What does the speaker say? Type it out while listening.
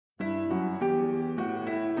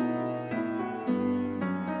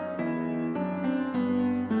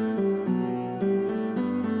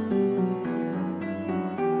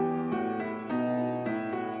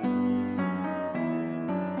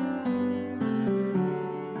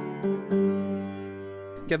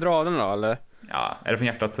Ska jag dra den då, eller? Ja, är det från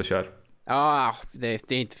hjärtat så kör. Ja, det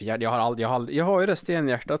är inte för hjärtat. Jag har ju det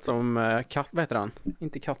stenhjärtat som vad heter han?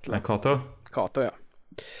 Inte Katla. Kato, ja.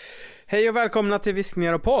 Hej och välkomna till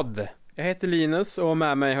Viskningar och podd. Jag heter Linus och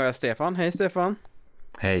med mig har jag Stefan. Hej Stefan.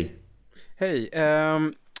 Hej. Hej.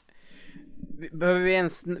 Behöver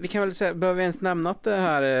vi ens nämna att det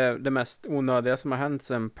här är det mest onödiga som har hänt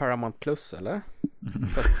sen Paramount Plus, eller?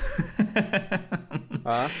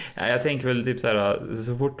 Ja, jag tänker väl typ så här,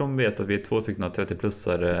 så fort de vet att vi är 2 stycken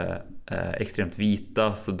 30-plussare extremt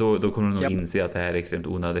vita, så då kommer de nog inse att det här är extremt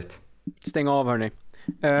onödigt. Stäng av, hörni.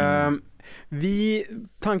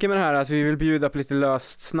 Tanken med det här är att vi vill bjuda på lite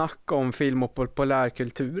löst snack om film och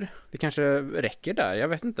populärkultur. Det kanske räcker där, jag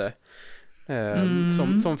vet inte.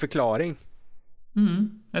 Som förklaring.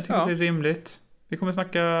 Jag tycker det är rimligt. Vi kommer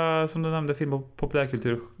snacka, som du nämnde, film och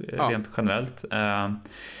populärkultur rent generellt.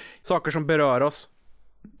 Saker som berör oss.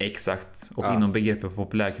 Exakt. Och inom begreppet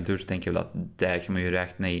populärkultur så tänker jag väl att där kan man ju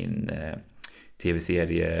räkna in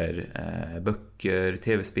tv-serier, böcker,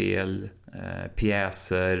 tv-spel,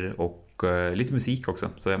 pjäser och lite musik också.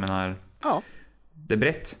 Så jag menar, det är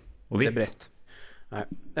brett och vitt. Det är brett. Nej.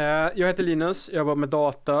 Jag heter Linus, jag jobbar med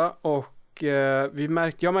data och jag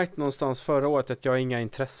märkte någonstans förra året att jag har inga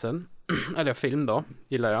intressen. Eller film då,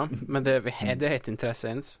 gillar jag. Men det är ett intresse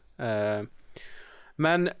ens.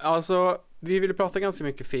 Men alltså, vi vill prata ganska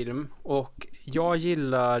mycket film och jag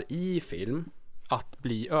gillar i film att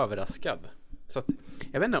bli överraskad. Så att,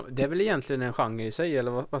 jag vet inte, det är väl egentligen en genre i sig,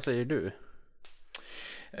 eller vad säger du?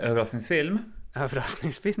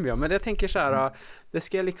 Överraskningsfilm, ja. Men jag tänker så här, det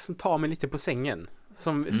ska liksom ta mig lite på sängen.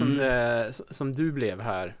 Som du blev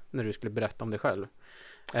här när du skulle berätta om dig själv.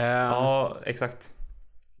 Ja, exakt.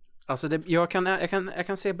 Alltså jag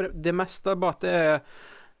kan se det mesta, bara att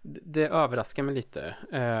det överraskar mig lite.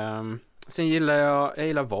 Sen gillar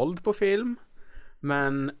jag våld på film,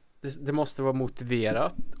 men det måste vara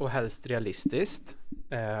motiverat och helst realistiskt.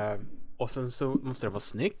 Och sen så måste det vara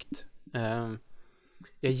snyggt.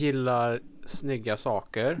 Jag gillar snygga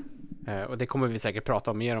saker. Och det kommer vi säkert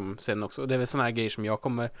prata mer om sen också. Det är väl såna här grejer som jag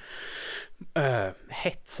kommer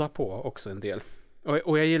hetsa på också en del.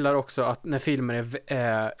 Och jag gillar också att när filmer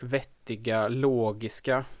är vettiga,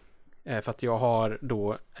 logiska. För att jag har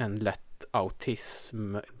då en lätt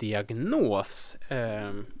autismdiagnos.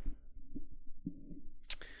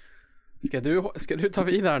 Ska du ta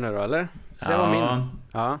vidare nu då, eller? Det var min.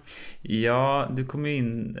 Ja, du kom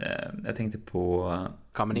in. Jag tänkte på.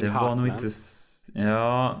 Det var nog inte.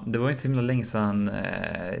 Ja, det var inte så himla länge sedan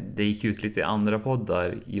det gick ut lite andra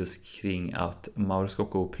poddar just kring att Mauro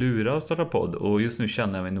Scocco och Plura startar podd, och just nu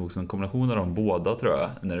känner jag mig nog som en kombination av de båda, tror jag,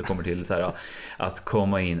 när det kommer till så här, att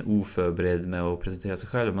komma in oförberedd med att presentera sig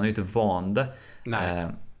själv. Man är ju inte van det.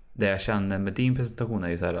 Det jag känner med din presentation är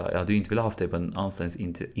ju så här, jag hade ju inte velat haft dig på en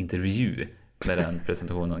anställningsintervju med den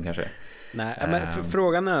presentationen kanske. Nej, men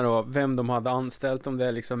frågan är då vem de hade anställt, om det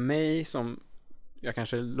är liksom mig som jag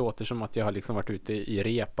kanske låter som att jag har liksom varit ute i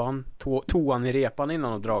repan, toan i repan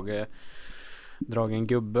innan och dragit en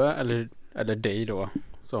gubbe, eller dig då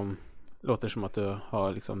som låter som att du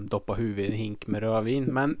har liksom doppat huvudet i en hink med rödvin,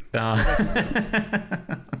 men ja,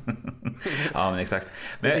 men exakt.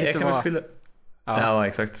 Men jag kan väl fylla. Ja,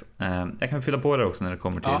 exakt. Jag kan fylla på det också när det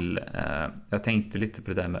kommer till jag tänkte lite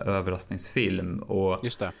på det där med överraskningsfilm, och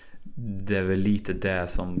just det. Det är väl lite det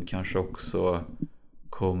som kanske också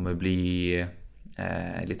kommer bli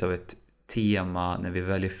lite av ett tema när vi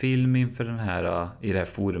väljer film inför i det här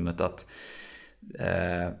forumet, att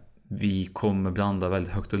vi kommer blanda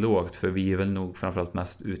väldigt högt och lågt, för vi är väl nog framförallt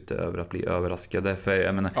mest ute över att bli överraskade. För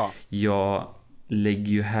jag menar, jag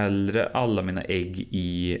lägger ju hellre alla mina ägg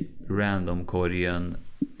i randomkorgen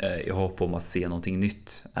i hopp om att se någonting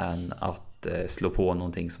nytt än att slå på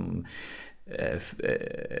någonting som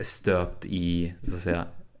stöpt i, så att säga,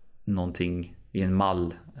 någonting i en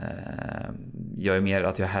mall. Jag är mer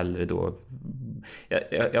att jag hellre då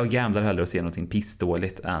jag gamblar hellre att se någonting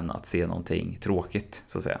pissdåligt än att se någonting tråkigt,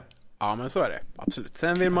 så att säga. Ja, men så är det, absolut.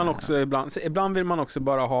 Sen vill man också ibland vill man också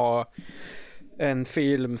bara ha en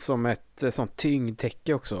film som ett sånt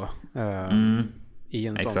tyngdtäcke också. I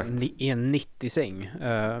en sån, i en 90-säng.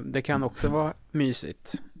 Det kan också vara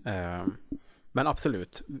mysigt. Men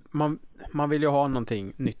absolut, man vill ju ha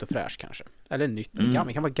någonting nytt och fräscht kanske. Eller nytt,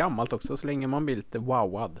 det kan vara gammalt också, så länge man blir lite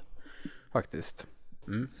wowad faktiskt.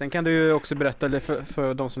 Sen kan du ju också berätta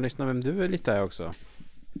för de som lyssnar vem du är lite här också.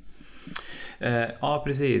 Ja,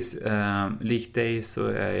 precis. Likt dig så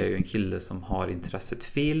är jag ju en kille som har intresset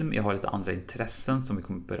film. Jag har lite andra intressen som vi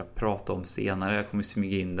kommer börja prata om senare. Jag kommer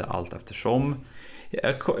smyga in det allt eftersom.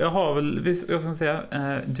 Jag har väl, jag ska säga,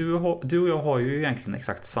 du och jag har ju egentligen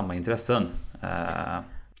exakt samma intressen.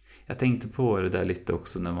 jag tänkte på det där lite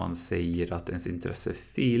också när man säger att ens intresse är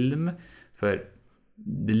film. För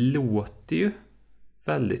det låter ju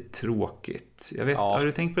väldigt tråkigt. Jag vet, har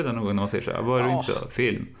du tänkt på det någon gång när man säger så här? Var det inte så?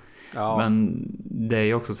 Film. Ja. Men det är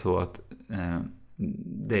ju också så att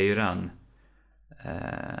det är ju den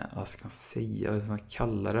vad ska man säga, vad ska man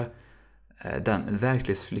kalla det, den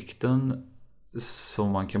verklighetsflykten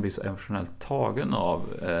som man kan bli så emotionellt tagen av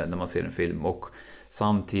när man ser en film. Och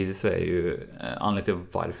samtidigt så är ju anledningen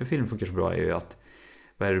till varför film funkar så bra är ju att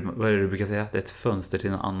vad är det du brukar säga? Det är ett fönster till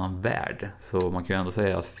en annan värld. Så man kan ju ändå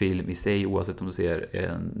säga att film i sig, oavsett om du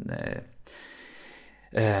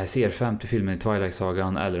ser 50 filmer i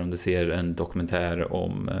Twilight-sagan eller om du ser en dokumentär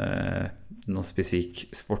om någon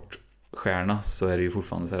specifik sportstjärna, så är det ju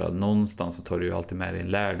fortfarande så här att någonstans så tar du ju alltid med dig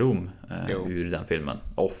en lärdom ur den filmen.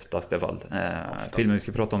 Oftast i alla fall. Filmen vi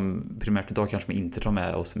ska prata om primärt idag kanske vi inte tar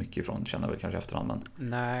med oss mycket ifrån, känner väl kanske efterhand. Men...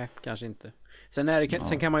 Nej, kanske inte.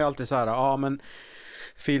 Sen kan man ju alltid säga, men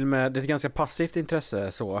film, det är ett ganska passivt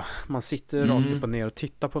intresse så. Man sitter rakt upp och ner och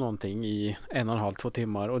tittar på någonting i 1,5-2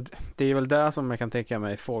 timmar. Och det är väl där som jag kan tänka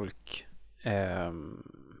mig folk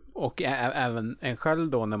och även en själv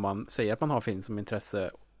då, när man säger att man har film som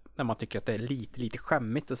intresse, när man tycker att det är lite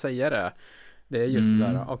skämmigt att säga det. Det är just det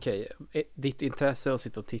där, okej, ditt intresse är att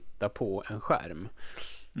sitta och titta på en skärm.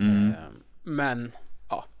 Men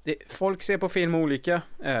ja, folk ser på film olika,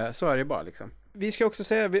 så är det bara liksom. Vi ska också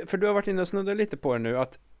säga, för du har varit inne och snuddat lite på det nu,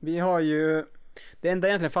 att vi har ju, det enda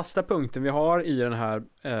egentligen fasta punkten vi har i den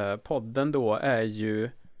här podden då är ju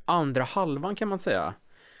andra halvan kan man säga,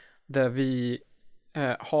 där vi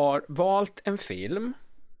har valt en film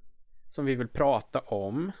som vi vill prata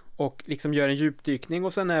om och liksom gör en djupdykning,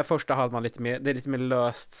 och sen är första halvan lite mer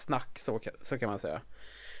löst snack, så kan man säga.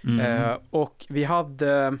 Och vi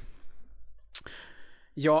hade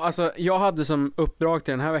jag hade som uppdrag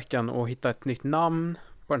till den här veckan att hitta ett nytt namn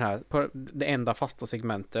på det enda fasta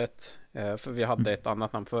segmentet, för vi hade ett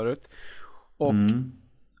annat namn förut. Och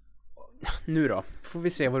nu då får vi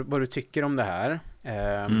se vad du tycker om det här.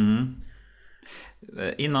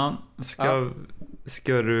 Innan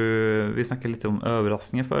ska du, vi snackade lite om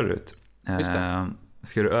överraskningar förut. Just det.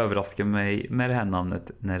 Ska du överraska mig med det här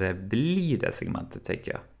namnet när det blir det segmentet,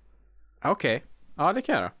 tänker jag? Okej. Ja, det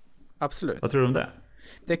kan jag. Absolut. Vad tror du om det?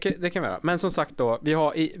 Det kan vi göra. Men som sagt då, vi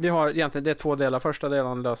har egentligen, det är 2 delar. Första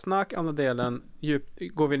delen löst snack, andra delen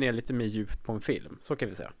går vi ner lite mer djupt på en film. Så kan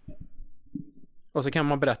vi säga. Och så kan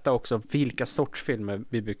man berätta också vilka sorts filmer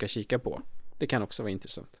vi brukar kika på. Det kan också vara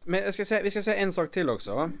intressant. Men vi ska säga en sak till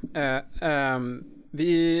också.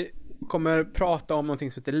 Vi kommer prata om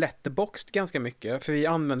någonting som heter Letterboxd ganska mycket, för vi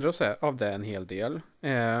använder oss av det en hel del.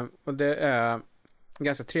 Och det är en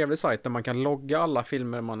ganska trevlig sajt där man kan logga alla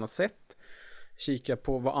filmer man har sett, kika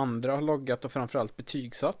på vad andra har loggat och framförallt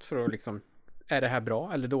betygsatt för att liksom, är det här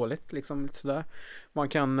bra eller dåligt liksom, lite sådär. Man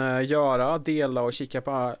kan dela och kika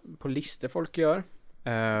på listor folk gör.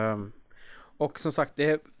 Och som sagt,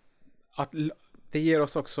 det ger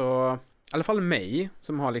oss också, i alla fall mig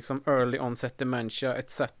som har liksom early onset dementia, ett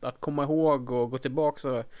sätt att komma ihåg och gå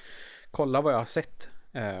tillbaka och kolla vad jag har sett.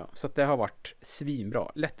 Så att det har varit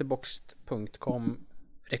svinbra. Letterboxd.com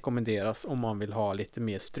rekommenderas om man vill ha lite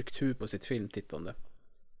mer struktur på sitt filmtittande.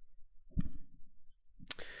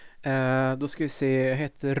 Då ska vi se, jag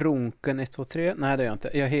heter Ronken 123. Nej, det gör jag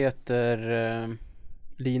inte. Jag heter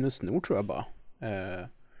Linus Nord tror jag bara.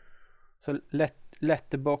 Så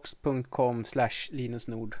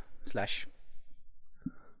letterboxd.com/linusnord/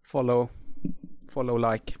 follow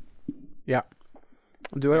like. Ja.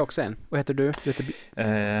 Du har ju också en. Vad heter du?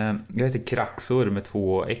 Jag heter Kraxor med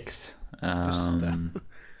 2 X. Just det.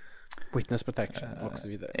 Witness protection och så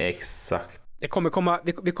vidare. Exakt. Det kommer komma,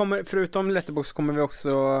 vi kommer, förutom Letterboxd kommer vi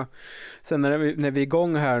också sen när vi är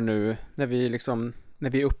igång här nu, när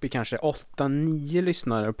vi är uppe i kanske 8-9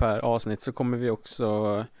 lyssnare per avsnitt, så kommer vi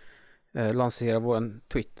också lansera vår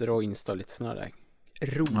Twitter och Insta och lite sådana där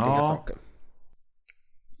roliga saker.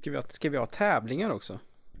 Ska vi ha tävlingar också?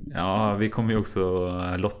 Ja, vi kommer ju också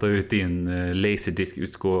lotta ut din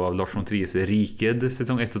Laserdisc-utgåva av Lars von Triers Riked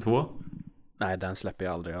säsong 1 och 2. Nej, den släpper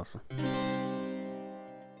jag aldrig alltså.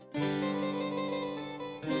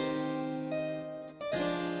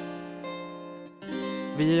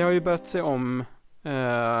 Vi har ju börjat se om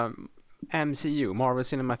MCU, Marvel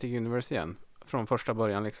Cinematic Universe igen. Från första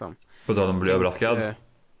början liksom. Och då de blir överraskad?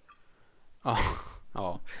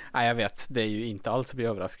 Ja. Nej, jag vet. Det är ju inte alls att bli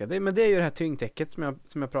överraskad. Men det är ju det här tyngdtäcket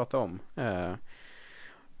som jag pratade om.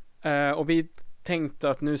 Och vi tänkte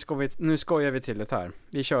att nu skojar vi till det här.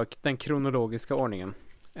 Vi kör den kronologiska ordningen.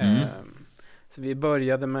 Så vi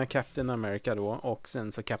började med Captain America då, och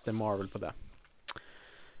sen så Captain Marvel på det.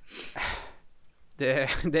 det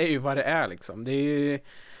är ju vad det är liksom. Det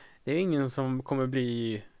är ingen som kommer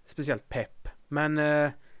bli speciellt pepp. Men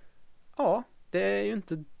ja, det är ju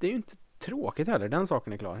inte tråkigt heller. Den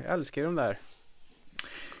saken är klar. Jag älskar de där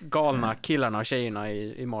galna killarna och tjejerna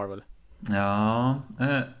i Marvel. Ja,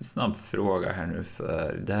 snabb fråga här nu,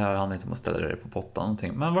 för det här handlar inte om att ställa dig på pottan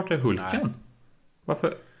någonting. Men vart är Hulken? Nej.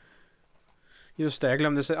 Varför? Just det, jag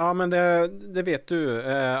glömde säga. Ja, men det vet du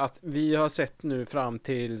att vi har sett nu fram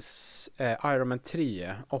tills Iron Man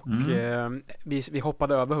 3 och vi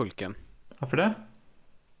hoppade över Hulken. Varför det?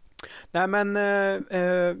 Nej, men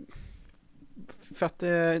för att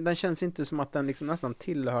den känns inte som att den liksom nästan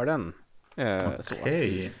tillhör den.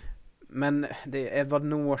 Okej. Men det är Edward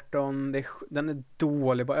Norton, den är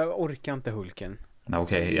dålig. Jag orkar inte Hulken.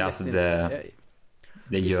 Okej, alltså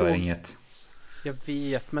det gör inget. Jag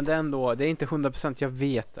vet, men det är ändå, det är inte 100%, jag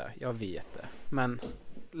vet det. Men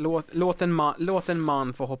låt en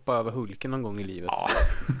man få hoppa över Hulken någon gång i livet. Ja.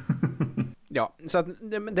 Ja, så att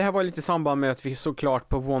det här var lite i samband med att vi såg klart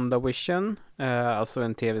på WandaVision, alltså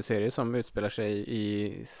en tv-serie som utspelar sig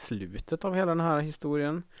i slutet av hela den här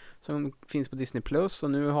historien, som finns på Disney+,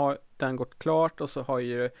 och nu har den gått klart, och så har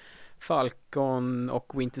ju Falcon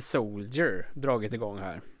och Winter Soldier dragit igång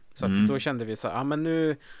här. Så att då kände vi så här, men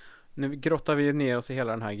nu grottar vi ner oss i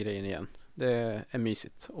hela den här grejen igen. Det är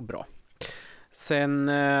mysigt och bra. Sen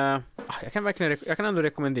jag kan ändå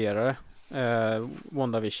rekommendera det.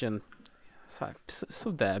 WandaVision så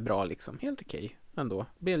där bra liksom, helt okej ändå.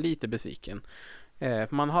 Blev lite besviken.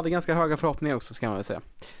 Man hade ganska höga förhoppningar också, ska man väl säga.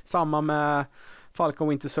 Samma med Falcon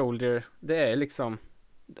Winter Soldier. Det är liksom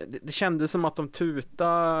det kändes som att de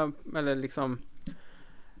tutade eller liksom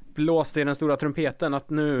blåste i den stora trumpeten att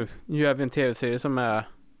nu gör vi en tv-serie som är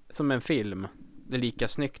som en film. Det är lika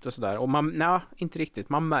snyggt och sådär. Och inte riktigt.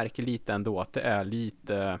 Man märker lite ändå att det är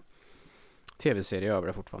lite tv-serie över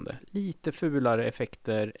det fortfarande. Lite fulare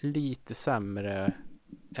effekter, lite sämre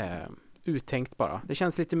uttänkt bara. Det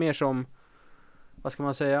känns lite mer som, vad ska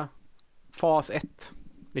man säga, fas 1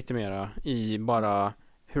 lite mera i bara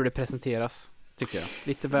hur det presenteras, tycker jag.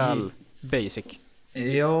 Lite väl basic.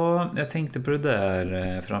 Ja, jag tänkte på det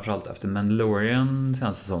där framförallt efter Mandalorian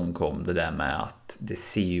sen säsongen kom, det där med att det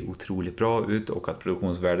ser ju otroligt bra ut och att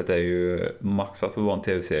produktionsvärdet är ju maxat på en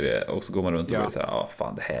tv-serie, och så går man runt och blir så här,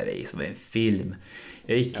 fan, det här är ju som en film.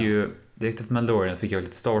 Jag gick ju direkt efter Mandalorian, fick jag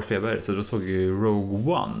lite Star Wars-feber, så då såg jag ju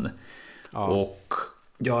Rogue One. Och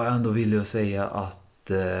jag ändå vill ju säga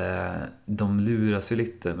att de luras ju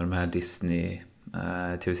lite med de här Disney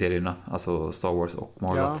tv-serierna, alltså Star Wars och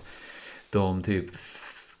Marvel. De typ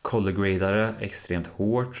color-gradare extremt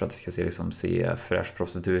hårt så att det ska se fräscht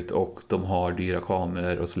proffsigt ut, och de har dyra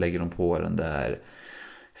kameror och så lägger de på den där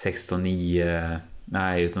 16:9,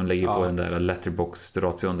 nej, utan de lägger på den där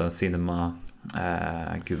letterbox-ration, den cinema,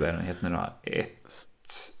 gud vad den heter nu då, 1.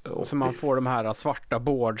 Så man får de här svarta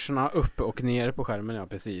boardsarna upp och ner på skärmen, ja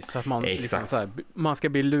precis. Så att man liksom så här, man ska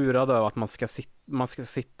bli lurad av att man ska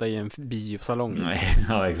sitta i en biosalong. Liksom.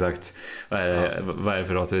 Ja, exakt. Vad är det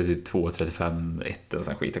för rat? Det är typ 2:35 1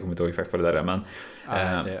 sen skit, jag kommer inte ihåg exakt vad det där är, men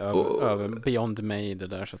det är över beyond me det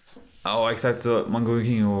där, så att... Ja, exakt, så man går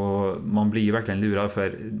omkring och man blir verkligen lurad,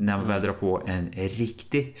 för när man väl drar på en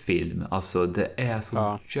riktig film, alltså det är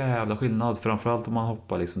så jävla skillnad, framförallt om man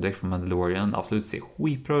hoppar liksom direkt från Mandalorian, absolut ser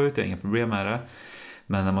skitbra ut, jag har inga problem med det,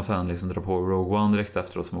 men när man sen liksom drar på Rogue One direkt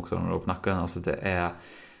efteråt, som också har upp nacken, alltså det är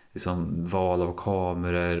liksom val av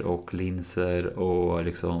kameror och linser och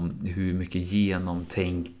liksom hur mycket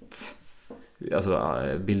genomtänkt, alltså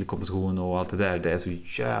bildkomposition och allt det där, det är så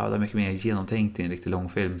jävla mycket mer genomtänkt i en riktigt lång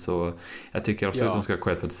film, så jag tycker absolut att de ska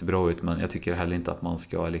cred för att det ser bra ut, men jag tycker heller inte att man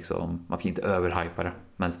ska inte överhypa det,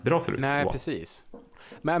 men bra ser det ut. Nej, precis.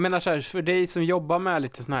 Men jag menar så här, för dig som jobbar med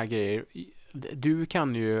lite såna här grejer, du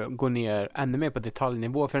kan ju gå ner ännu mer på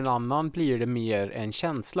detaljnivå, för en annan blir det mer en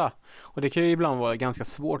känsla, och det kan ju ibland vara ganska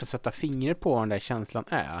svårt att sätta fingret på vad den där känslan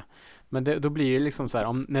är. Men då blir det liksom så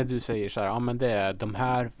här, när du säger så här, men det är de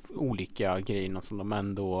här olika grejerna som de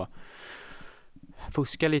ändå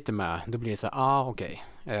fuskar lite med, då blir det så här, okej.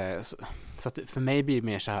 Så att för mig blir det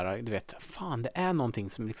mer så här, du vet, fan, det är någonting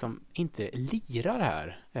som liksom inte lirar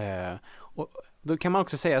här. Och då kan man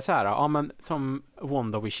också säga så här, men som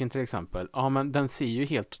WandaVision till exempel, men den ser ju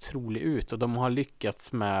helt otrolig ut, och de har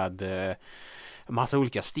lyckats med massa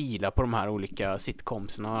olika stilar på de här olika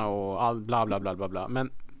sitcomsarna och all bla bla bla bla bla,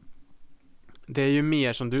 men det är ju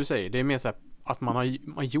mer som du säger, det är mer så här att man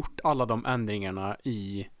har gjort alla de ändringarna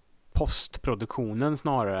i postproduktionen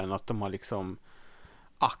snarare än att de har liksom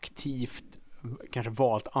aktivt kanske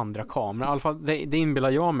valt andra kameror. I alla fall, det inbillar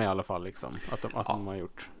jag mig i alla fall liksom, att de har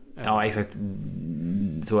gjort. Ja, exakt.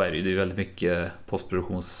 så är det ju. Det är väldigt mycket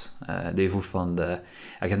postproduktions. Det är fortfarande,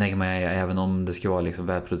 jag kan tänka mig, även om det ska vara liksom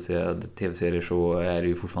välproducerade tv-serier, så är det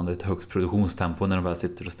ju fortfarande ett högt produktionstempo när de väl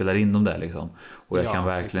sitter och spelar in dem där liksom. Och jag kan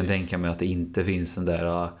verkligen tänka mig att det inte finns den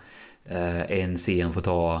där en scen får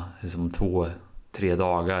ta som 2-3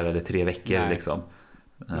 dagar eller 3 veckor liksom.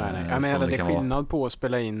 Nej. Jag menar, det är skillnad på att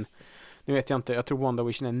spela in. Nu vet jag inte, jag tror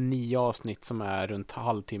WandaVision är 9 avsnitt som är runt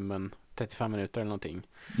halvtimmen, 35 minuter eller någonting.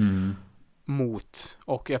 Mot,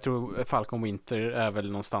 och jag tror Falcon Winter är väl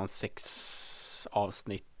någonstans 6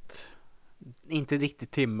 avsnitt. Inte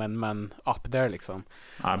riktigt timmen, men up there liksom.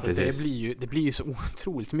 Ja, så det blir ju så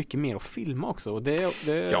otroligt mycket mer att filma också. Och det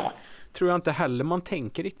tror jag inte heller man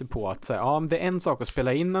tänker riktigt på, att säga, det är en sak att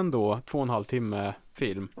spela in ändå 2,5 timme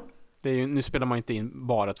film. Det är ju, nu spelar man inte in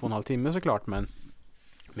bara 2,5 timme såklart, men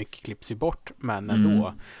mycket klipps ju bort, men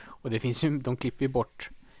ändå. Och det finns ju, de klipper ju bort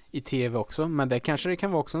i tv också, men det kan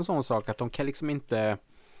vara också en sån sak att de kan liksom inte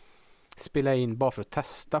spela in bara för att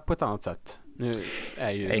testa på ett annat sätt. Nu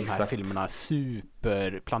är ju de här filmerna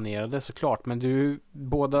superplanerade såklart, men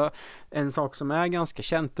en sak som är ganska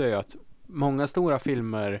känt är att många stora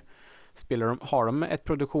filmer har de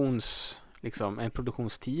en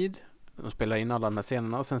produktionstid. De spelar in alla de här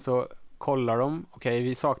scenerna och sen så kollar de, okej,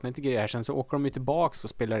 vi saknar inte grejer här, sen så åker de ju tillbaks och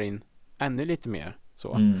spelar in ännu lite mer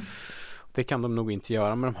så. Det kan de nog inte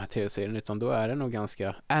göra med de här tv-serierna, utan då är det nog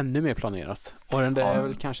ganska ännu mer planerat. Och den där är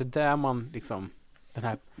väl kanske där man liksom, den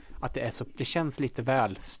här, att det känns lite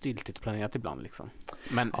väl styltigt planerat ibland liksom.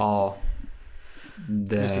 Men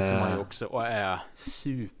nu sitter man ju också och är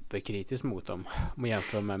superkritisk mot dem och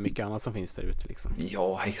jämför med mycket annat som finns där ute liksom.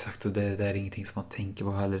 Ja, exakt, och det är ingenting som man tänker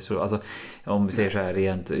på heller. Så, alltså, om vi säger så här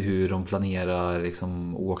rent hur de planerar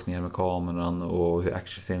liksom, åkningar med kameran och hur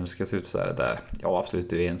actionscenen ska se ut så där. Ja, absolut,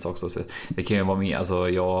 det är en sak. Så det kan ju vara med. Alltså,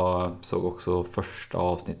 jag såg också första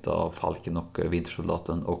avsnittet av Falken och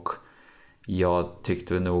Vintersoldaten, och jag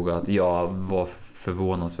tyckte nog att jag var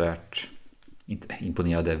förvånansvärt, inte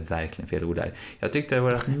imponerad är verkligen fel ord där. Jag tyckte det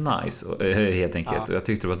var rätt nice helt enkelt. Och jag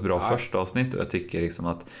tyckte det var ett bra första avsnitt, och jag tycker liksom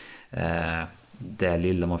att det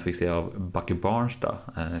lilla man fick se av Bucky Barnes då,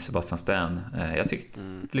 Sebastian Stan, jag tyckte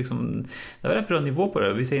liksom det var rätt bra nivå på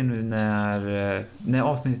det. Vi ser nu när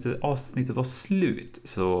avsnittet var slut,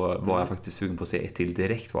 så var jag faktiskt sugen på att se ett till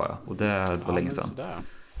direkt bara, och det var länge sedan.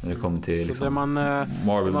 När det kommer till liksom, man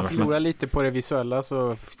förlorar lite på det visuella,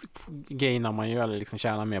 så gainar man ju, eller liksom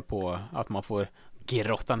tjänar mer på att man får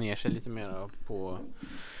grotta ner sig lite mer på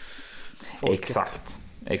folket.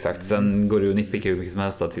 Exakt. Sen går det ju att nitpicka hur mycket som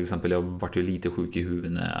helst. Till exempel, jag vart ju lite sjuk i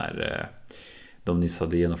huvudet när de nyss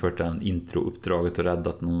hade genomfört en introuppdraget och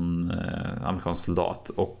räddat någon amerikansk soldat,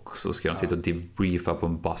 och så ska de sitta och debriefa på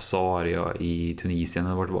en basar i Tunisien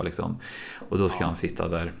eller vart det var liksom. Och då ska han sitta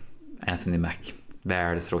där, Anthony Mack,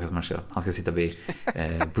 världens tråkigaste människa. Han ska sitta vid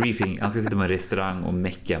briefing. Han ska sitta på en restaurang och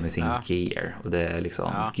mecka med sin gear. Och det är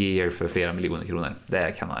liksom gear för flera miljoner kronor.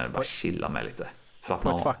 Det kan man bara chilla med lite. På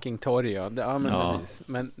ett fucking torg, precis.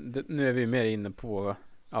 Men nu är vi mer inne på...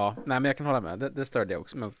 nej, men jag kan hålla med. Det störde jag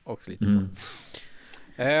också lite på.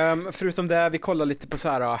 Förutom det, vi kollar lite på så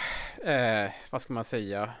här... vad ska man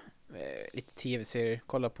säga? Lite tv-serier.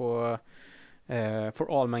 Kolla på...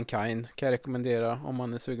 For All Mankind kan jag rekommendera om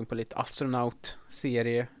man är sugen på lite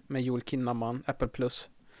astronaut-serie med Joel Kinnaman, Apple Plus.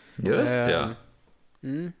 Just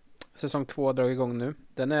Säsong 2 har dragit igång nu.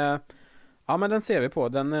 Den är, men den ser vi på.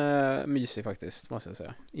 Den är mysig faktiskt, måste jag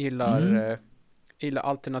säga. Gillar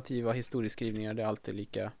alternativa historieskrivningar. Det är alltid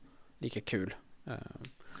lika kul.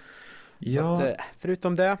 Så att,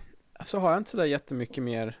 förutom det så har jag inte så där jättemycket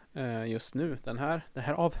mer just nu. Det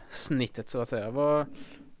här avsnittet så att säga.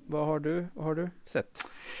 Vad har du sett?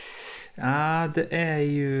 Det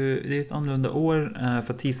är ett annorlunda år.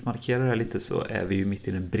 För att tidsmarkera det här lite, så är vi ju mitt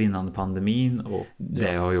i den brinnande pandemin, och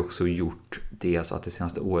det har ju också gjort dels att det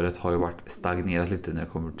senaste året har ju varit stagnerat lite när det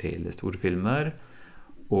kommer till storfilmer.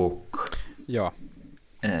 Och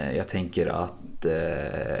jag tänker att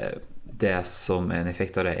det som är en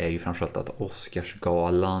effekt av det är ju framförallt att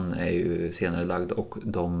Oscarsgalan är ju senare lagd, och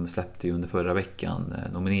de släppte ju under förra veckan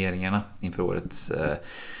nomineringarna inför årets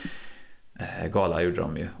gala, gjorde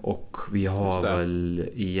de ju. Och vi har väl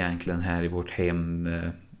egentligen här i vårt hem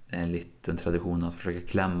en liten tradition att försöka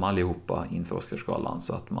klämma allihopa inför Oscarsgalan,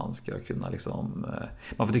 så att man ska kunna liksom,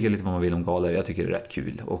 man får tycka lite vad man vill om galor. Jag tycker det är rätt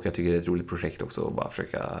kul, och jag tycker det är ett roligt projekt också att bara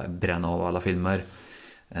försöka bränna av alla filmer,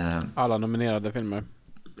 alla nominerade filmer.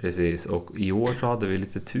 Precis, och i år så hade vi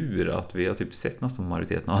lite tur att vi har typ sett nästan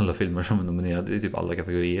majoriteten av alla filmer som är nominerade i typ alla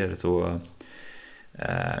kategorier, så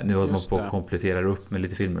nu håller man på att komplettera upp med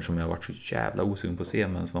lite filmer som jag har varit så jävla osugen på att se,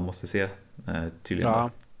 men som man måste se tydligen.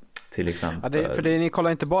 till exempel. Ja, ni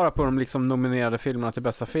kollar inte bara på de liksom nominerade filmerna till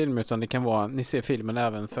bästa film, utan det kan vara, ni ser filmen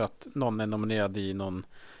även för att någon är nominerad i någon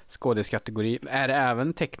skådeskategori. Är det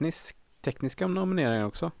även tekniska nomineringar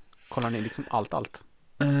också? Kollar ni liksom allt?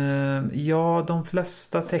 Ja, de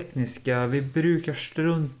flesta tekniska. Vi brukar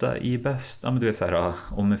strunta i bäst. Ja, men du vet så här,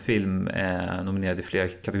 om en film är nominerad i flera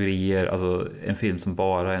kategorier, alltså en film som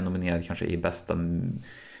bara är nominerad kanske i bästa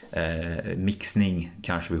mixning,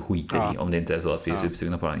 kanske vi skiter i, om det inte är så att vi är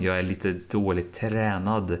supersugna på den. Jag är lite dåligt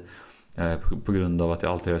tränad på grund av att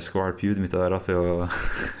jag alltid hör skvalpljud i mitt öra, så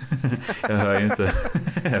jag hör ju inte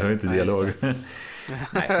jag hör inte dialog.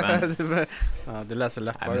 Nej, men du läser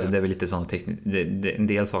läppar. Nej, men det är väl lite sån tekniskt. En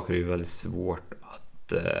del saker är ju väldigt svårt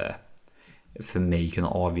att för mig kunna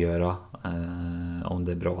avgöra om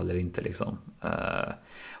det är bra eller inte liksom.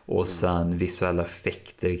 Och sen visuella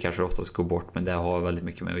effekter kanske oftast går bort, men det har väldigt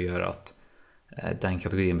mycket med att göra att den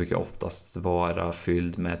kategorin brukar oftast vara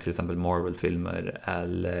fylld med till exempel Marvel-filmer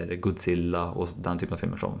eller Godzilla och den typen av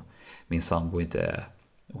filmer som min sambo inte är,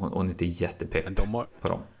 hon är inte jättepepp på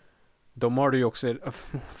dem. De har du ju också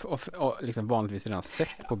liksom vanligtvis redan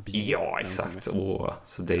sett på bio. Ja, exakt.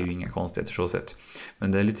 Så det är ju inga konstigheter så sett.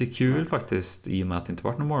 Men det är lite kul faktiskt, i och med att det inte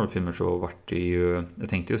varit några Marvel-filmer, så vart det ju, jag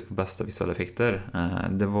tänkte just på bästa visuella effekter.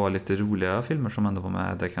 Det var lite roliga filmer som ändå var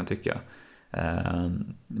med där, kan jag tycka.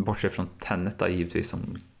 Bortsett från Tenet där, givetvis,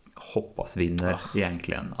 som hoppas vinner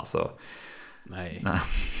egentligen. Alltså, nej.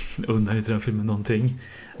 Undrar inte den filmen någonting.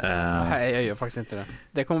 Nej, jag gör faktiskt inte det.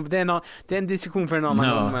 Det är en diskussion för en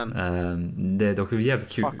annan gång, men det är dock jävligt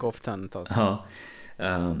kul. Fuck off Tenet alltså. Ja.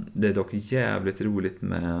 Det är dock jävligt roligt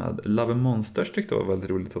med Love and Monsters, tyckte jag var väldigt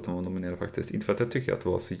roligt att de var nominerade faktiskt. Inte för att jag tycker att det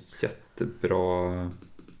var så jättebra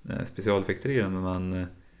specialeffekter i den, men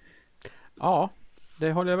ja,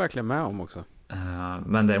 det håller jag verkligen med om också.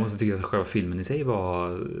 Men däremot så tycker jag att själva filmen i sig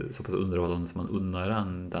var så pass underhållande som man undrar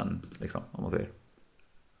den liksom, om man säger.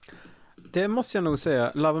 Det måste jag nog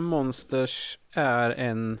säga. Love and Monsters är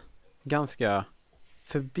en ganska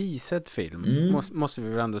förbisedd film. Måste vi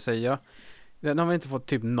väl ändå säga. Den har väl inte fått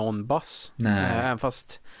typ någon buzz. Även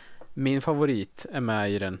fast min favorit är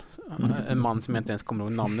med i den. En man som jag inte ens kommer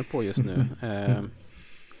ihåg namnet på just nu.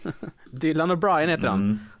 Dylan O'Brien heter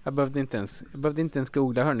han. Jag behövde inte ens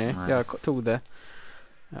googla, hörni. Nej. Jag tog det.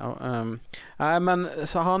 Ja, nej, men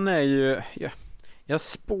så han är ju... Jag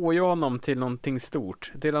spår ju honom till någonting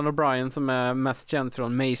stort. Dylan O'Brien, som är mest känd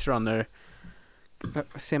från Maze Runner.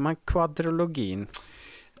 Ser man kvadrologin?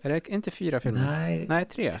 Är det inte 4 filmer? Nej,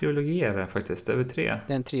 3. Trilogi är det faktiskt, det är väl 3.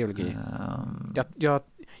 Det är en trilogi.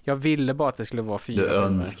 Jag ville bara att det skulle vara 4 filmer. Du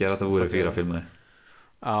önskar att det vore 4 filmer.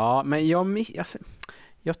 Ja, men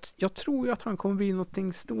jag tror ju att han kommer bli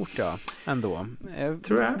någonting stort ändå.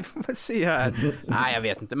 Tror jag. Vi får väl se här. Nej, jag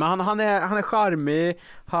vet inte. Men han är charmig.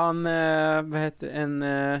 Han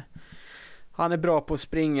han är bra på att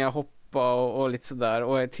springa, hoppa och lite sådär,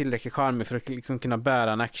 och är tillräckligt charmig för att liksom kunna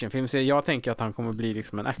bära en actionfilm. Så jag tänker att han kommer bli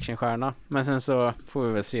liksom en actionstjärna. Men sen så får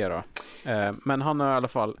vi väl se då. Men han har i alla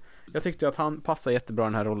fall, jag tyckte att han passar jättebra i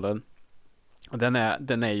den här rollen. Och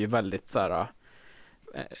den är ju väldigt såhär,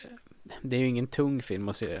 det är ju ingen tung film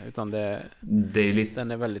att se, utan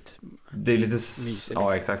den är väldigt, det är lite mysig, ja,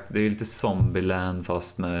 liksom. exakt. Det är lite Zombieland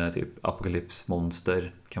fast med typ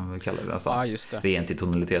apokalypsmonster, kan man väl kalla det, alltså. Ja, just det. Rent i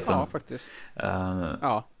tonaliteten. Ja, faktiskt.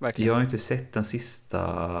 Ja, verkligen. Jag har inte sett den sista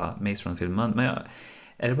Maze Runner-filmen, men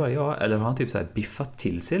är det bara jag, eller har han typ så här biffat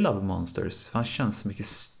till sig Love Monsters? För han känns så mycket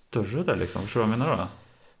större där liksom. Förstår du vad jag menar då?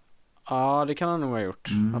 Ja, det kan han nog ha gjort.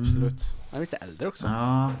 Absolut. Han är lite äldre också.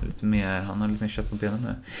 Ja, lite mer. Han har lite mer kött på benen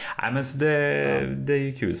nu. Nej, men så det är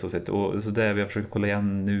ju kul så sett. Och så det vi har försökt kolla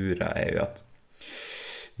igen nu är ju att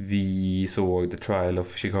vi såg The Trial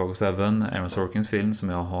of Chicago 7, Aaron Sorkins film, som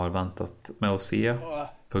jag har väntat med att se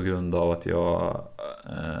på grund av att jag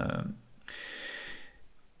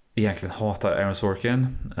egentligen hatar Aaron Sorkin.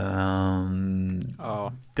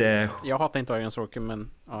 Jag hatar inte Aaron Sorkin, men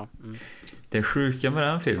det sjuka med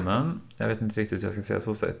den filmen, jag vet inte riktigt hur jag ska säga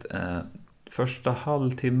så sett. Första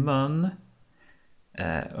halvtimmen,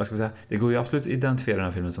 vad ska man säga? Det går ju absolut att identifiera den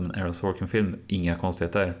här filmen som en Aaron Sorkin-film, inga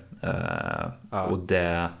konstigheter. Och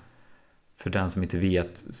det, för den som inte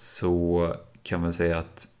vet, så kan man säga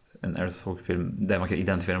att en Aaron Sorkin-film, det man kan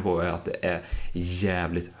identifiera den på är att det är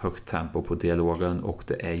jävligt högt tempo på dialogen, och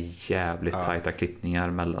det är jävligt tajta klippningar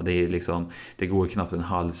mellan. Det är liksom, det går knappt en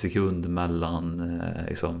halv sekund mellan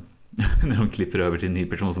liksom när de klipper över till en ny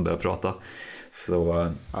person som börjar prata. Så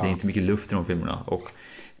det är inte mycket luft i de filmerna. Och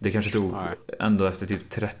det kanske tog ändå efter typ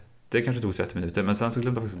 30 minuter. Men sen så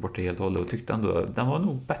glömde jag faktiskt bort det helt och hållet. Och tyckte ändå den var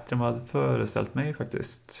nog bättre än vad jag hade föreställt mig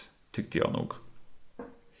faktiskt. Tyckte jag nog.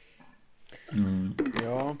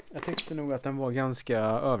 Ja, jag tyckte nog att den var ganska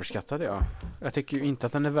överskattad, ja. Jag tycker ju inte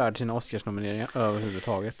att den är värd sina Oscarsnomineringar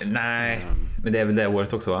överhuvudtaget. Nej, men det är väl det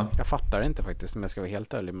året också, va? Jag fattar det inte faktiskt, om jag ska vara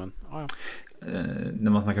helt ärlig, men ja.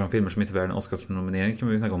 När man snackar om filmer som inte är värda en Oscarsnominering kan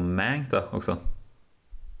man ju snacka om Mank då också.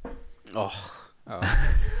 Ja.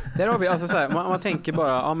 Där har vi alltså så här, man tänker bara,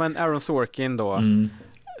 ja men Aaron Sorkin då,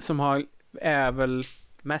 som är väl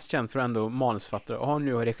mest känd för ändå manusfattare och har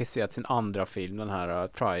nu regisserat sin andra film, den här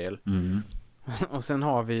Trial. Och sen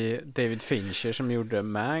har vi David Fincher som gjorde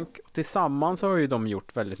Mank. Och tillsammans har ju de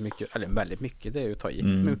gjort väldigt mycket, eller väldigt mycket, det är ju att ta i.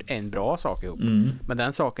 De har gjort en bra sak ihop. Men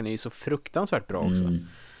den saken är ju så fruktansvärt bra också.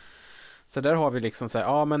 Så där har vi liksom så här,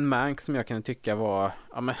 ja men Mank som jag kan tycka var,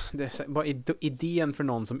 ja men det är bara idén för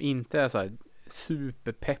någon som inte är så här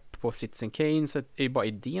superpepp på Citizen Kane, så är ju bara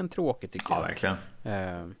idén tråkig tycker jag. Ja,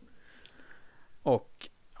 verkligen. Och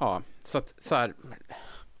ja, så att så här,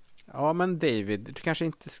 ja men David, du kanske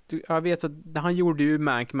inte, jag vet att han gjorde ju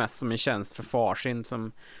Mank mest som en tjänst för far sin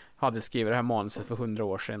som hade skrivit det här manuset för 100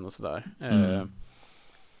 år sedan och sådär.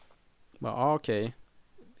 Ja, okej.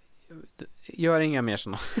 Gör inga mer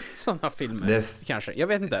såna filmer kanske, jag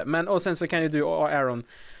vet inte, men och sen så kan ju du och Aaron,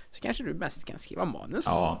 så kanske du mest kan skriva manus.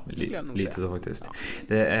 Ja, lite så faktiskt. Ja.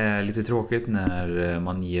 Det är lite tråkigt när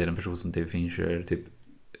man ger en person som David Fincher typ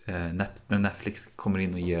när Netflix kommer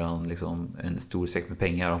in och ger han liksom en stor säck med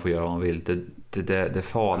pengar, han får göra vad han vill. Det är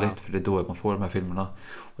farligt, för det är då man får de här filmerna.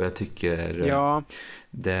 Och jag tycker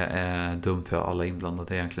det är dumt för alla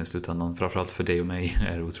inblandade egentligen i slutändan. Framförallt för dig och mig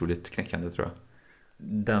är det otroligt knäckande, tror jag.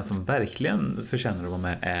 Den som verkligen förtjänar att vara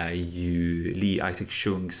med är ju Lee Isaac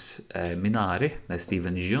Chungs Minari med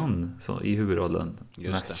Steven Yeun i huvudrollen.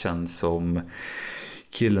 Mest känd som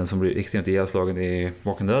killen som blir extremt ihjälslagen i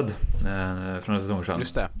Walking Dead från en säsong sedan.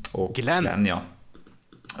 Just det. Och Glenn, ja.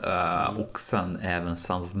 Och sen även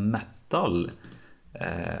Sound of Metal.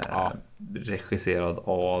 Regisserad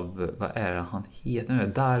av, vad är det han heter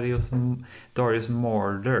nu? Darius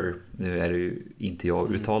Marder. Nu är det ju inte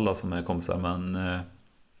jag uttalar som är kompisar, men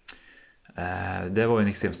det var en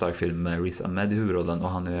extremt stark film med Riz Ahmed i huvudrollen, och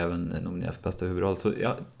han är även nominerad för bästa huvudroll. Så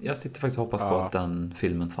jag sitter faktiskt och hoppas på att den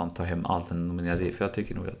filmen fan tar hem allt den nominerad i, för jag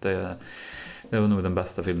tycker nog att det var nog den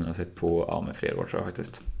bästa filmen jag sett på med flera år, tror jag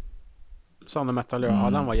faktiskt. Sound of Metal, ja,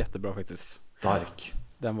 den var jättebra faktiskt. Stark.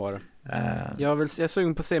 Den var det. Jag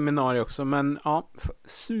såg på seminarium också, men ja,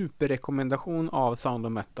 superrekommendation av Sound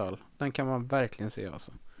of Metal. Den kan man verkligen se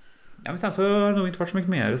alltså. Ja, men sen så har det nog inte varit så mycket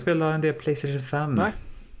mer. Jag spelar en del PlayStation 5. Nej.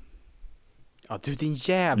 Ja, du din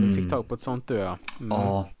jävel fick tag på ett sånt, du. Ja.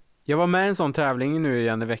 Ja. Jag var med i en sån tävling nu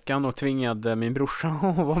igen i veckan och tvingade min brorsa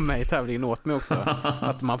att vara med i tävlingen åt mig också.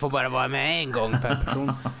 Att man får bara vara med en gång per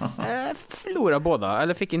person. Förlorade båda,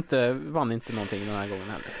 eller vann inte någonting den här gången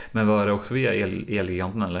heller. Men var det också via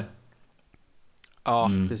Elgiganten eller?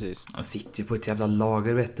 Ja, precis. De sitter ju på ett jävla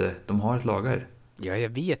lager, vet du. De har ett lager. Ja, jag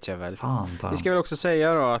vet jag väl. Fan. Vi ska väl också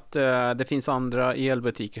säga då att det finns andra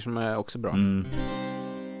elbutiker som är också bra.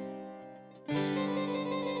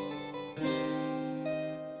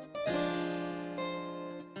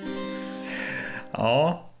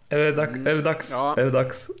 Ja, är det dags? Ja. Är det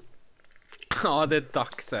dags? Ja, det är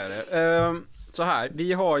dags är det. Så här,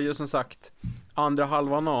 vi har ju som sagt andra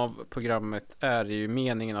halvan av programmet är ju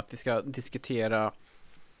meningen att vi ska diskutera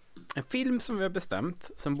en film som vi har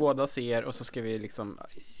bestämt, som båda ser, och så ska vi liksom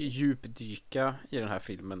djupdyka i den här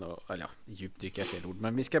filmen, eller ja, djupdyka är fel ord,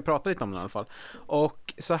 men vi ska prata lite om den i alla fall.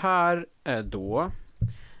 Och så här då,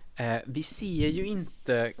 vi ser ju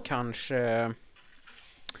inte kanske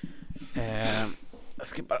jag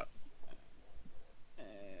ska bara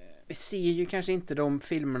vi ser ju kanske inte de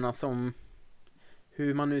filmerna som,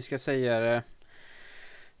 hur man nu ska säga det,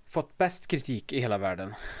 fått bäst kritik i hela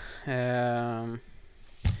världen.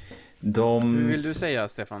 Hur vill du säga,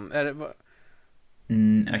 Stefan?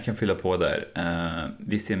 Jag kan fylla på där.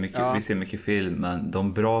 Vi ser mycket film, men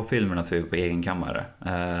de bra filmerna ser vi på egen kammare.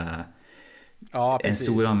 En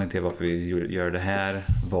stor anledning till varför vi gör det här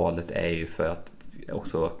valet är ju för att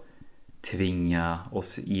också tvinga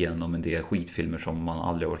oss igenom en del skitfilmer som man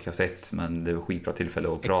aldrig orkar sett, men det är skitbra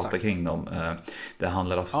tillfälle att prata kring dem. Det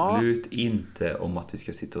handlar absolut inte om att vi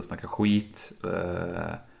ska sitta och snacka skit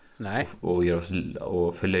och göra oss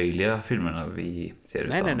och förlöjliga filmerna vi ser,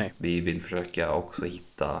 utan nej. Vi vill försöka också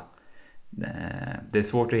hitta, det är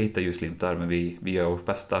svårt att hitta ljusglimtar, men vi gör vårt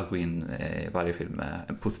bästa att gå in i varje film med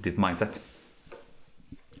en positiv mindset.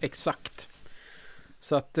 Exakt.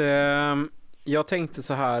 Så att jag tänkte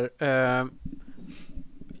så här,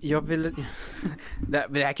 jag vill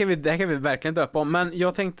det här kan vi verkligen döpa om, men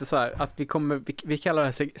jag tänkte så här att vi kallar det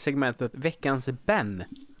här segmentet veckans Ben.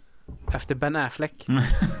 efter Ben Affleck.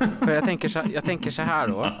 För jag tänker så här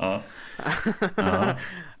då.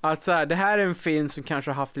 Att så här, det här är en film som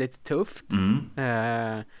kanske har haft lite tufft.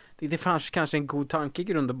 Det fanns kanske en god tanke i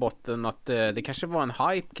grund och botten att det kanske var en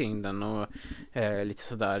hype kring den och lite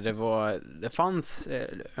sådär. Det fanns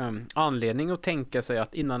anledning att tänka sig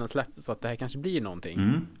att innan den släpptes att det här kanske blir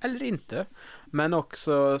någonting. Eller inte. Men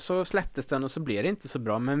också så släpptes den och så blev det inte så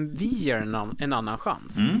bra. Men vi ger en annan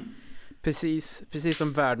chans. Precis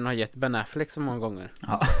som världen har gett Ben Affleck så många gånger.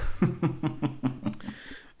 Ja.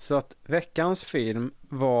 Så att veckans film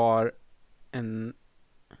var en...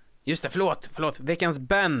 Just det, förlåt. Veckans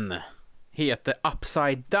Ben heter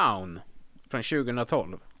Upside Down från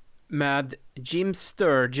 2012. Med Jim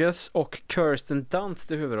Sturgess och Kirsten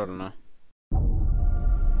Dunst i huvudrollerna.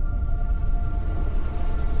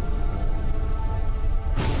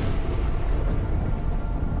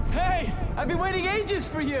 Hey! I've been waiting ages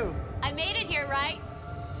for you! I made it here, right?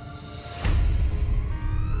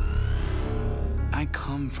 I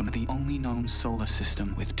come from the only known solar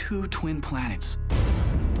system with 2 twin planets,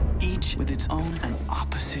 each with its own and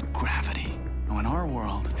opposite gravity. Now, in our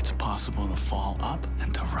world, it's possible to fall up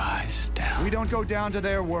and to rise down. We don't go down to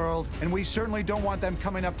their world, and we certainly don't want them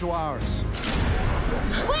coming up to ours.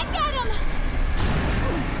 Quick, at him!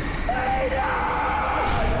 Hey, no!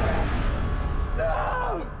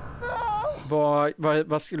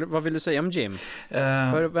 Vad vill du säga om Jim? Vad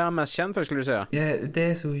är han mest känd för, skulle du säga? Det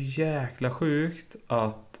är så jäkla sjukt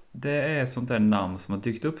att det är sånt där namn som har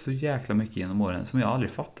dykt upp så jäkla mycket genom åren som jag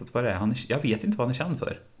aldrig fattat vad det är. Jag vet inte vad han är känd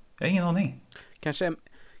för. Jag har ingen aning.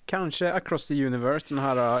 Kanske Across the Universe, den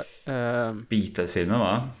här... Beatles-filmen,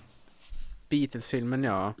 va? Beatles-filmen,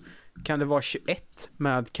 ja. Kan det vara 21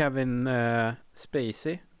 med Kevin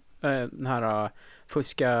Spacey? Den här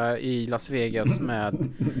fuska i Las Vegas med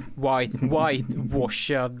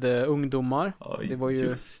whitewashad ungdomar. Oj, det var ju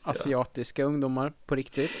asiatiska ungdomar på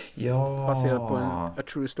riktigt. Ja. Baserat på a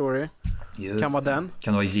true story. Just. Kan vara den.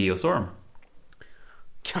 Kan det vara Geostorm?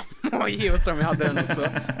 Kan vara Geostorm, vi hade den också.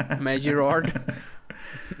 Med Gerard.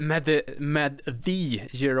 Med the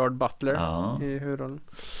Gerard Butler i huvudrollen.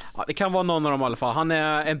 Ja, det kan vara någon av dem i alla fall. Han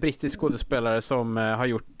är en brittisk skådespelare som har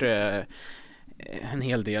gjort en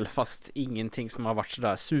hel del, fast ingenting som har varit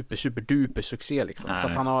sådär super duper succé liksom. Så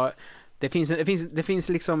att han har, det finns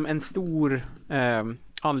liksom en stor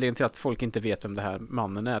anledning till att folk inte vet vem det här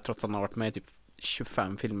mannen är, trots att han har varit med i typ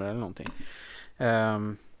 25 filmer eller någonting.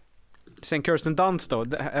 Sen Kirsten Dunst då,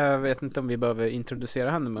 jag vet inte om vi behöver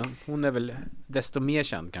introducera henne, men hon är väl desto mer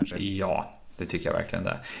känd kanske. Ja, det tycker jag verkligen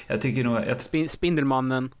det. Jag tycker nog att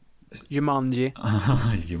Spindelmannen, Jumanji.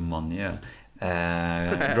 Jumanji.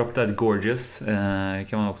 Drop Dead Gorgeous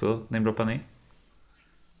kan man också namedroppa ni.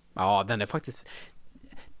 Ja, den är faktiskt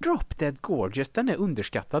Drop Dead Gorgeous, den är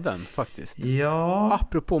underskattad den faktiskt. Ja.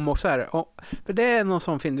 Apropå så här, för det är någon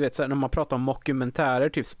sån film, du vet, så här, när man pratar om mockumentärer,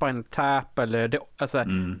 typ Spinal Tap eller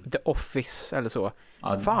The Office eller så.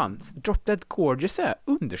 Ja. Fan, Drop Dead Gorgeous är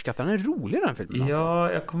underskattad, den är rolig den filmen. Ja,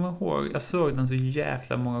 alltså. Jag kommer ihåg, jag såg den så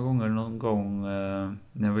jäkla många gånger någon gång när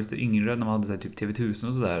jag var lite yngre, när man hade så här, typ TV1000 och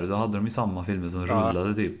sådär. Då hade de ju samma filmer som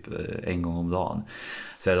rullade typ en gång om dagen.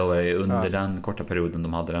 Så då var det under den korta perioden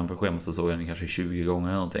de hade den på schemat, så såg jag den kanske 20 gånger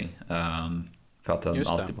eller någonting. För att den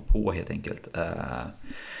alltid var på helt enkelt.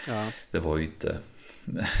 Det var ju inte...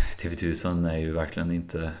 TV1000 är ju verkligen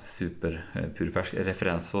inte super purfärsk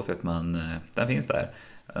referens så sett, men den finns där.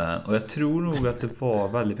 Och jag tror nog att det var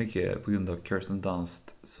väldigt mycket på grund av Kirsten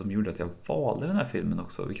Dunst som gjorde att jag valde den här filmen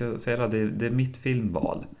också. Vi kan säga att det är mitt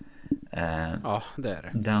filmval. Ja, det är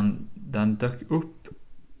det. Den dök upp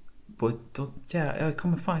på ett... jag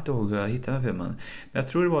kommer fan inte ihåg hur jag hittade den här filmen. Men jag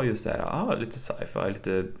tror det var just det här, lite sci-fi,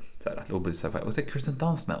 lite lågbudget sci-fi. Och så är Kirsten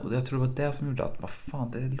Dunst med. Och jag tror det var det som gjorde att, vad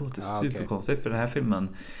fan, det låter superkonstigt. För den här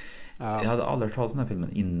filmen, jag hade aldrig hört talas om den här filmen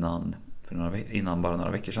innan bara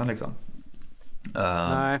några veckor sedan liksom.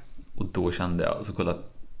 Nej. Och då kände jag, så kollade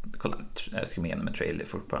jag skrev igenom en trailer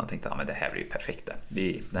fortfarande och tänkte, men det här blir ju perfekt.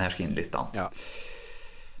 Den här ska in i listan. Ja.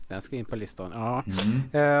 Den ska in på listan, ja.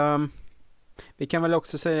 Vi kan väl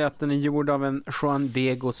också säga att den är gjord av en Juan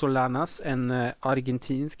Diego Solanas, en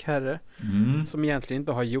argentinsk herre som egentligen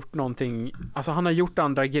inte har gjort någonting. Alltså han har gjort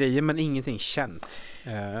andra grejer men ingenting känt.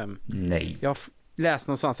 Nej. Jag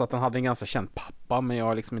läste någonstans att han hade en ganska känd pappa, men jag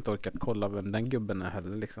har liksom inte orkat kolla vem den gubben är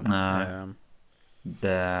heller liksom.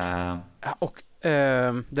 Och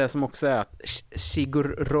det som också är att Sigur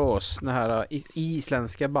Rós, det här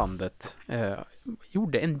isländska bandet,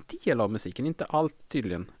 gjorde en del av musiken, inte allt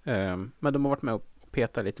tydligen, men de har varit med och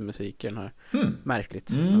petat lite musik i den här.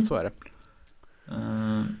 Märkligt, men så är det.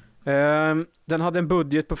 Den hade en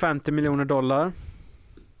budget på $50 miljoner,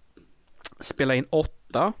 spelade in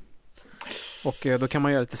 8, Och då kan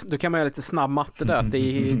man göra lite snabb matte där. Att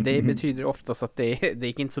det betyder oftast att det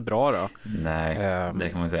gick inte så bra då. Nej, det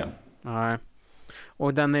kan man säga. Nej.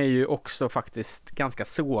 Och den är ju också faktiskt ganska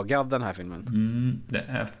sågad, den här filmen. Det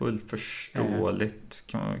är fullt förståeligt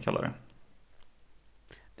kan man kalla det.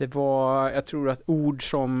 Det var, jag tror att ord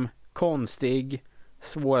som konstig,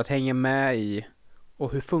 svår att hänga med i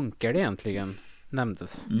och hur funkar det egentligen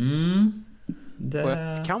nämndes. Och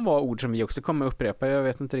det kan vara ord som vi också kommer upprepa, jag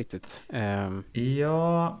vet inte riktigt.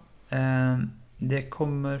 Det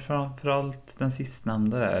kommer framförallt den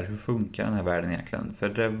sistnämnda där. Hur funkar den här världen egentligen? För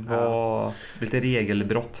det var lite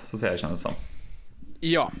regelbrott så att säga, känns det som.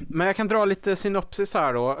 Ja, men jag kan dra lite synopsis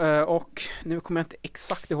här då. Och nu kommer jag inte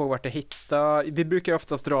exakt ihåg vart jag hittade. Vi brukar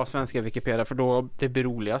oftast dra svenska Wikipedia för då det blir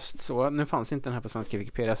roligast. Så nu fanns inte den här på svenska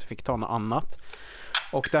Wikipedia så jag fick ta något annat.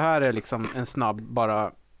 Och det här är liksom en snabb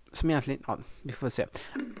bara som egentligen, ja, vi får se.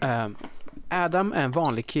 Adam är en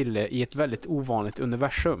vanlig kille i ett väldigt ovanligt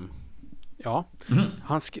universum. Ja,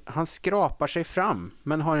 han skrapar sig fram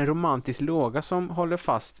men har en romantisk låga som håller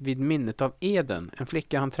fast vid minnet av Eden, en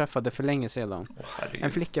flicka han träffade för länge sedan.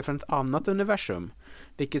 En flicka från ett annat universum,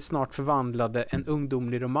 vilket snart förvandlade en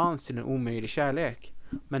ungdomlig romans till en omöjlig kärlek.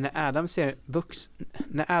 Men när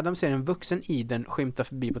Adam ser en vuxen Eden skymta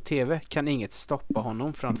förbi på tv kan inget stoppa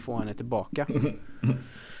honom från att få henne tillbaka.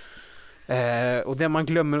 Och det man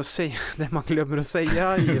glömmer att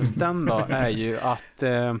säga i just den då är ju att det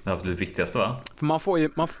är det viktigaste, va? För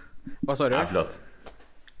vad sa du? Nej, förlåt.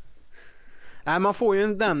 Nej, man får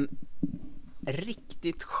ju den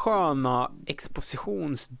riktigt sköna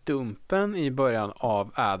expositionsdumpen i början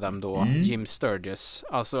av Adam då, Jim Sturgis.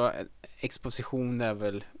 Alltså exposition är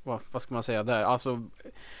väl, vad ska man säga där? Alltså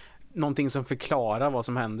någonting som förklarar vad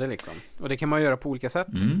som händer liksom. Och det kan man göra på olika sätt.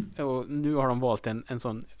 Och nu har de valt en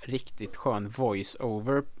sån riktigt skön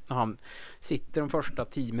voice-over. Han sitter de första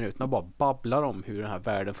 10 minuterna och bara babblar om hur den här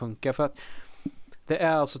världen funkar. För att det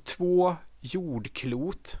är alltså 2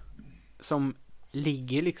 jordklot som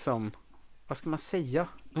ligger liksom, vad ska man säga?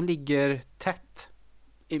 De ligger tätt.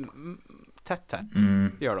 Tätt.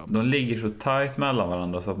 Gör de. De ligger så tajt mellan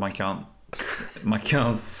varandra så att man kan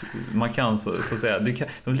så att säga,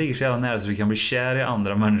 de ligger så jävla nära så du kan bli kär i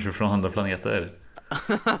andra människor från andra planeter.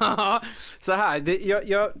 Så här,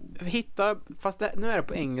 jag hittar, fast nu är det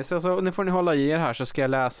på engelska, så nu får ni hålla i er här så ska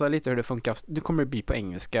jag läsa lite hur det funkar. Det kommer bli på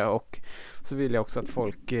engelska och så vill jag också att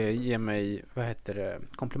folk ger mig,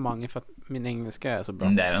 komplimanger för att min engelska är så bra.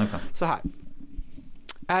 Det är den också. Så här.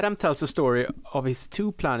 Adam tells a story of his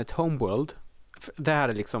 2-planet homeworld. Det här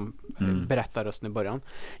är liksom berättarrösten i början.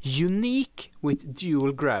 Unique with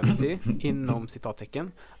dual gravity inom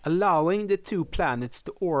citattecken, allowing the 2 planets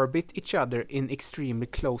to orbit each other in extremely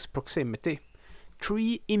close proximity.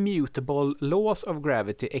 3 immutable laws of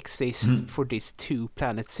gravity exist for this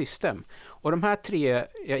 2-planet system. Och de här 3,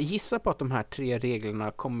 jag gissar på att de här 3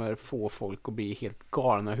 reglerna kommer få folk att bli helt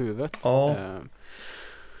galna i huvudet.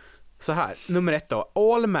 Så här, nummer 1 då.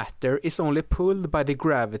 All matter is only pulled by the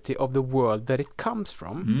gravity of the world that it comes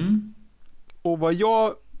from. Och vad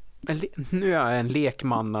nu är jag en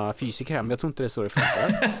lekmanna-fysiker här, men jag tror inte det är så det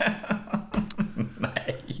funkar.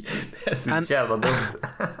 Nej, det är så jävla dumt.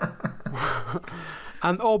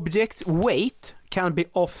 An object's weight can be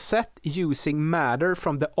offset using matter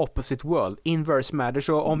from the opposite world. Inverse matter,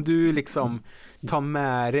 så om du liksom tar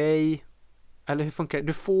med dig, eller hur funkar det?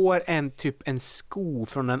 Du får en sko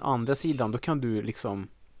från den andra sidan, då kan du liksom,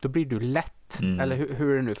 då blir du lätt. Eller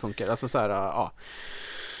hur det nu funkar. Alltså så här,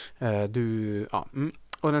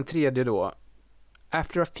 Och den tredje då.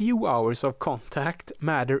 After a few hours of contact,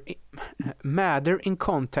 matter in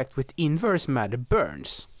contact with inverse matter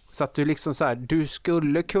burns. Så att du liksom så här, du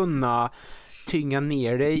skulle kunna tynga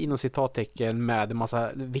ner dig inom citattecken med en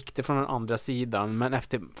massa vikter från den andra sidan, men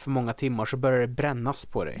efter för många timmar så börjar det brännas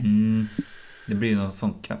på dig. Det blir någon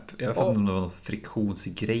sån knapp. Jag vet inte om det var någon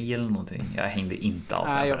friktionsgrej eller någonting. Jag hängde inte alls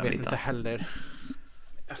med. Nej, jag vet inte heller.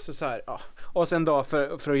 Alltså så här, ja. Och sen då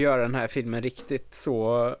för att göra den här filmen riktigt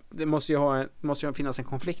så det måste ju finnas en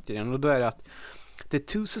konflikt i den, och då är det att the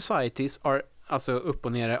 2 societies are, alltså upp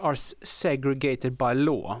och ner, are segregated by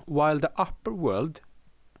law, while the upper world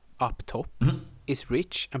up top is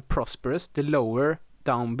rich and prosperous, the lower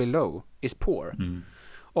down below is poor.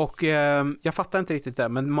 Och jag fattar inte riktigt det,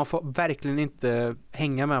 men man får verkligen inte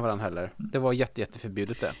hänga med varandra heller. Det var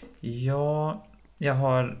jätteförbjudet det. Ja, jag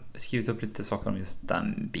har skrivit upp lite saker om just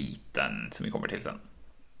den biten som vi kommer till sen.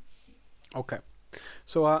 Okej.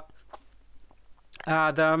 Så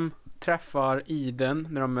Adam träffar Eden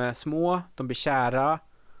när de är små, de blir kära,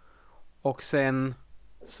 och sen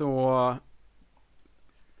så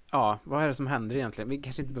ja, vad är det som händer egentligen? Vi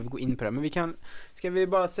kanske inte behöver gå in på det, men ska vi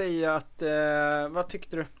bara säga att vad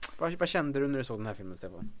tyckte du? Vad kände du när du såg den här filmen,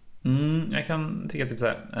 Stefan? Jag kan tycka typ så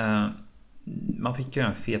här, man fick ju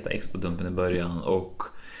den feta expodumpen i början, och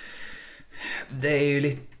det är ju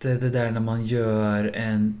lite det där när man gör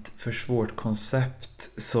ett för svårt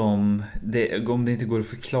koncept som om det inte går att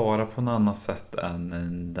förklara på något annat sätt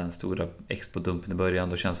än den stora expodumpen i början,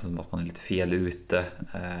 då känns det som att man är lite fel ute.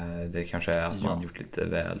 Det kanske är att man gjort lite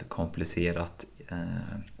väl komplicerat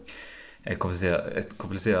ett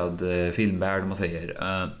komplicerad filmvärld, om man säger.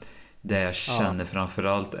 Det jag känner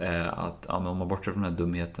framförallt är att om man bortser från de här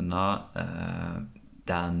dumheterna,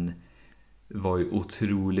 den var ju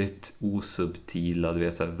otroligt osubtila, du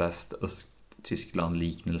vet, så här Väst-Öst-Tyskland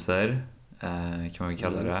liknelser, kan man väl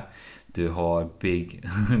kalla det. Du har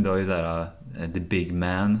ju där The Big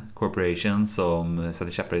Man Corporation som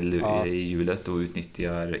sätter käppar i hjulet och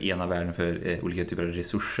utnyttjar ena världen för olika typer av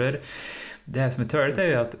resurser. Det som är törligt är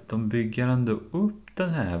ju att de bygger ändå upp den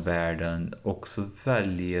här världen, och så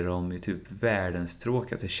väljer de ju typ världens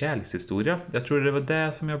tråkigaste kärlekshistoria. Jag tror det var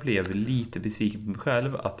det som jag blev lite besviken på mig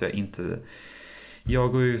själv, att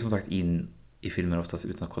jag går ju som sagt in i filmer oftast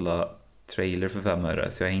utan att kolla trailer för 5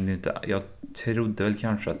 öre, så jag trodde väl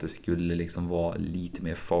kanske att det skulle liksom vara lite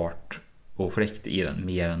mer fart och fläkt i den,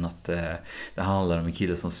 mer än att det handlar om en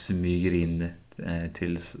kille som smyger in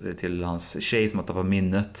till hans tjej som har tappat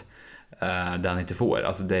minnet, där han inte får.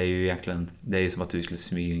 Alltså det är ju egentligen, det är ju som att du skulle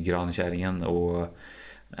smyga in grankärringen, och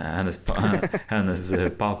hennes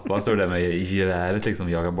pappa står där med geväret liksom,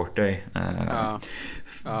 jagar bort dig.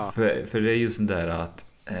 För det är ju sån där att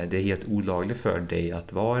det är helt olagligt för dig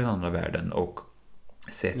att vara i den andra världen, och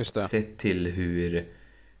sett till hur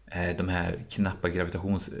de här knappa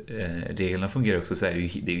gravitationsreglerna fungerar också, så är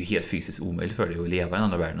det är ju helt fysiskt omöjligt för dig att leva i den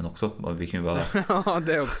andra världen också. Vi kan ju bara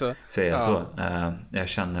det också säga så. Jag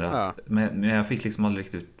känner att men jag fick liksom aldrig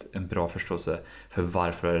riktigt en bra förståelse för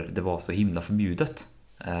varför det var så himla förbjudet.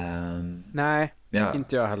 Nej,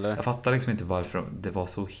 inte jag heller. Jag fattar liksom inte varför det var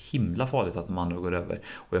så himla farligt att de andra går över.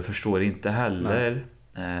 Och jag förstår inte heller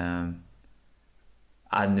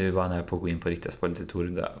nu var jag på att gå in på riktiga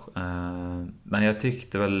spoilerterritorium där. Men jag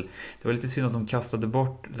tyckte väl det var lite synd att de kastade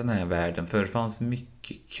bort den här världen, för det fanns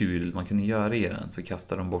mycket kul man kunde göra i den, så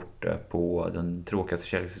kastade de bort det på den tråkigaste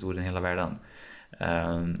kärlekshistorien i hela världen.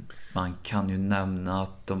 Man kan ju nämna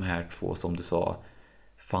att de här två, som du sa,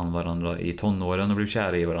 fann varandra i tonåren och blev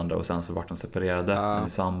kära i varandra, och sen så vart de separerade. Men i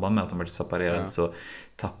samband med att de blev separerade så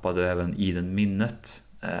tappade även Eden minnet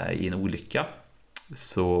i en olycka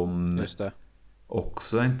som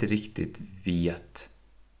också inte riktigt vet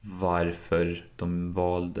varför de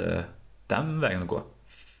valde den vägen att gå.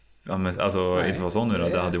 Ja, men alltså inte var så nu då.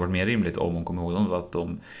 Det hade varit mer rimligt om hon kom ihåg dem, att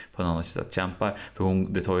de på en annan sätt kämpar,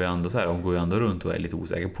 för det tar ju ändå så här, hon går ju ändå runt och är lite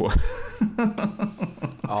osäker på.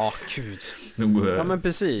 Gud. Ja, men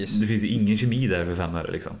precis. Det finns ju ingen kemi där för 5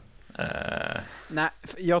 öre liksom. Nej,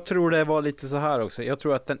 jag tror det var lite så här också. Jag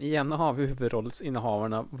tror att den ena av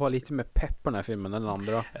huvudrollsinnehavarna var lite mer pepp på den här filmen än den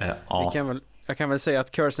andra. Jag kan väl säga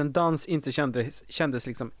att Kirsten Dunst inte kändes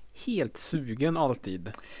liksom helt sugen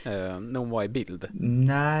alltid när hon var i bild.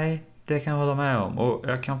 Nej, det kan jag hålla med om. Och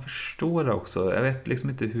jag kan förstå det också. Jag vet liksom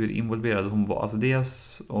inte hur involverad hon var. Alltså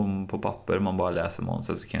dels om på papper man bara läser manus,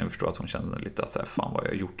 så kan jag förstå att hon kände lite att så här, fan vad jag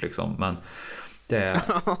har gjort liksom. Men det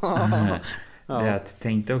jag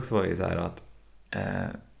tänkte också var ju så här att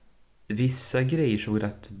vissa grejer såg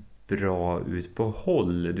rätt bra ut på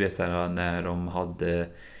håll. Du vet så här, när de hade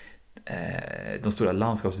de stora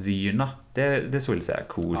landskapsvyerna, det såg lite så här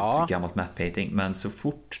coolt, gammalt matte painting, men så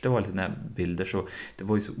fort det var lite när bilder, så det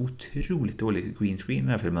var ju så otroligt dåligt green screen i den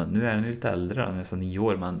här filmen. Nu är den lite äldre, nästan 9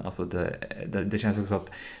 år, men alltså det känns också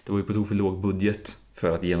att det var ju på tok för låg budget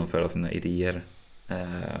för att genomföra sina idéer,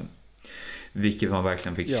 vilket man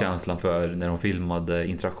verkligen fick känslan för när de filmade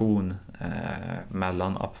interaktion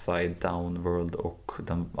mellan Upside Down World och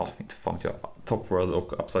den, Top World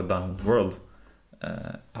och Upside Down World.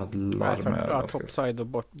 Topside och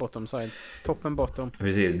bottomside. Toppen, bottom.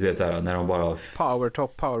 Precis, du vet så här, när de bara power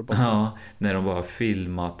top, power bottom. Ja, när de bara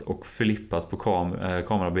filmat och flippat på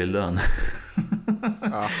kamerabilden.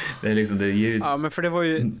 Det är liksom det är ju... Ja, men för det var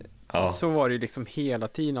ju så var det ju liksom hela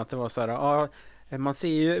tiden att det var så här, man ser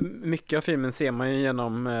ju mycket av filmen ser man ju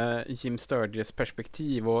genom Jim Sturges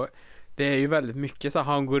perspektiv, och det är ju väldigt mycket så här,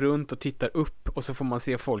 han går runt och tittar upp och så får man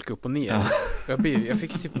se folk upp och ner. Jag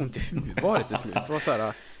fick ju typ ont i huvudet till slut. Det var så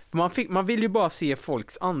här, man vill ju bara se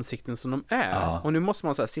folks ansikten som de är. Och nu måste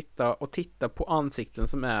man så här sitta och titta på ansikten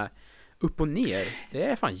som är upp och ner. Det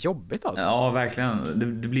är fan jobbigt alltså. Ja, verkligen.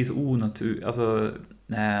 Det blir så onaturligt. Alltså,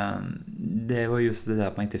 det var just det där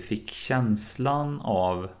att man inte fick känslan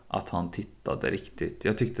av att han tittade riktigt.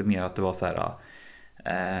 Jag tyckte mer att det var så här...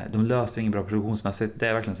 de löste ingen bra produktionsmässigt. Det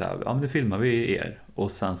är verkligen så här, ja men nu filmar vi er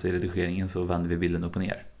och sen så i redigeringen så vänder vi bilden upp och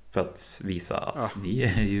ner för att visa att vi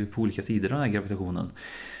är ju på olika sidor av den här gravitationen.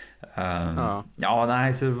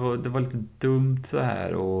 Så det var lite dumt så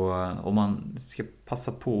här, och om man ska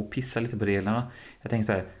passa på och pissa lite på reglerna. Jag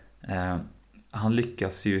tänkte så här, han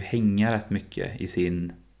lyckas ju hänga rätt mycket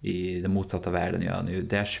i den motsatta världen gör nu.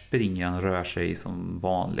 Där springer han, rör sig som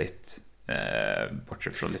vanligt.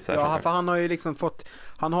 Bortsett från lite så här saker. För han har ju liksom fått,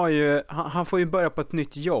 han får ju börja på ett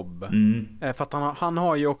nytt jobb. För att han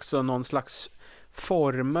har ju också någon slags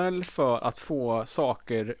formel för att få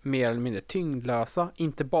saker mer eller mindre tyngdlösa,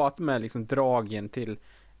 inte bara att de är liksom dragen till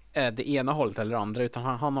det ena hållet eller andra, utan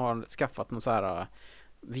han har skaffat någon så här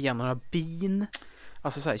via några bin.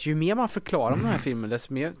 Alltså så här, ju mer man förklarar om den här filmen,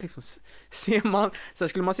 desto mer liksom ser man, så här,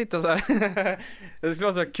 skulle man sitta så här det skulle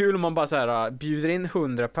vara så här kul om man bara så här bjuder in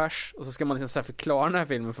 100 pers och så ska man liksom så här förklara den här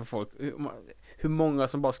filmen för folk, hur många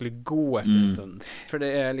som bara skulle gå efter en stund, för det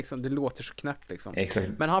är liksom, det låter så knäppt liksom. Exakt.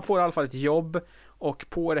 Men han får i alla fall ett jobb, och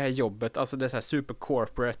på det här jobbet, alltså det är så här super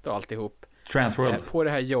corporate och alltihop. Transworld. På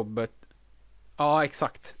det här jobbet, ja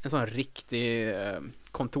exakt, en sån riktig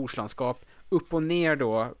kontorslandskap. Upp och ner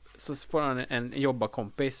då så får han en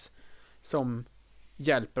jobbarkompis som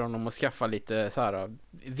hjälper honom att skaffa lite så här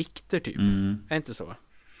vikter typ. Är inte så?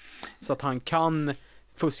 Så att han kan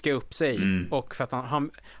fuska upp sig, och för att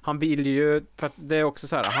han vill ju, för att det är också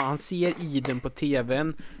så här, han ser Iden på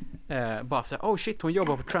tvn, bara så här, oh shit, hon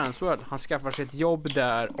jobbar på Transworld. Han skaffar sig ett jobb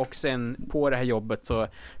där, och sen på det här jobbet så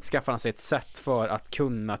skaffar han sig ett sätt för att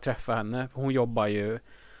kunna träffa henne. Hon jobbar ju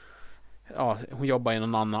i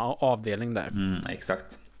någon annan avdelning där.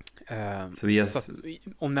 Exakt. Så vi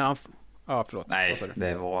om när han förlåt. Nej,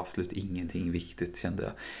 det var absolut ingenting viktigt, kände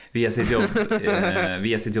jag. Via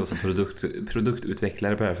sitt jobb som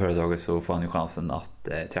produktutvecklare på det här företaget så får han ju chansen att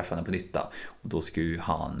träffa henne på nytta. Och då skulle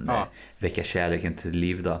han väcka kärleken till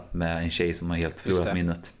liv då, med en tjej som har helt förlorat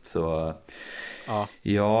minnet. Så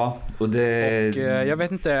och det... Och jag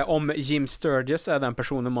vet inte om Jim Sturgis är den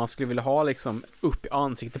personen man skulle vilja ha liksom upp i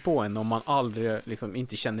ansiktet på en, om man aldrig liksom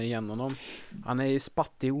inte känner igen honom. Han är ju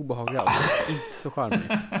spattig och obehaglig alltså. Inte så charmig.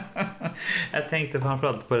 Jag tänkte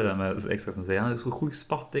framförallt på det där med, exakt som säger, han är så sjukt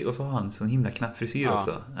spattig, och så har han så himla knapp frisyr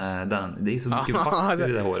också. Det är så mycket vax i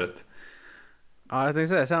det där håret. Ja, jag tänkte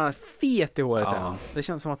säga, så han är fet i håret. Det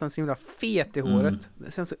känns som att han är så himla fet i håret.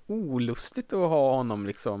 Det känns så olustigt att ha honom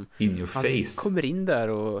liksom in your face. Kommer in där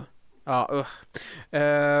och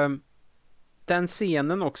den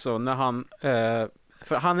scenen också när han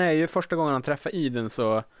för han är ju första gången han träffar Iden,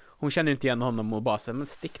 så hon känner inte igen honom och bara säger men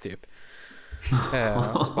stick typ.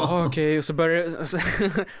 Okej, och så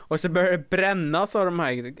börjar det brännas av de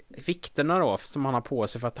här vikterna då som han har på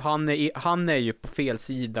sig, för att han är ju på fel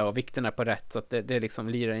sida och vikterna är på rätt, så att det liksom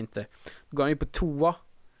lirar inte. Då går han ju på toa,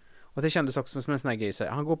 och det kändes också som en sån här grej så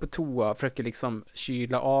här. Han går på toa, försöker liksom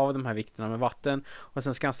kyla av de här vikterna med vatten, och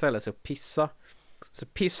sen ska han ställa sig och pissa. Så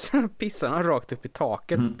pissar han rakt upp i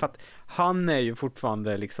taket, för att han är ju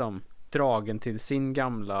fortfarande liksom dragen till sin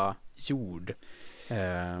gamla jord.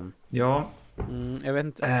 Jag vet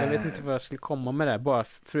inte vad jag skulle komma med det, bara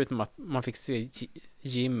förutom att man fick se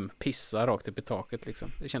Jim pissa rakt upp i taket liksom.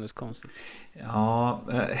 Det kändes konstigt. Ja,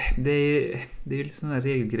 det är ju lite sån här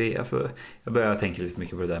regelgrej. Alltså, jag börjar tänka lite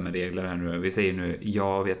mycket på det där med regler här nu. Vi säger nu,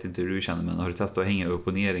 jag vet inte hur du känner, men har du testat att hänga upp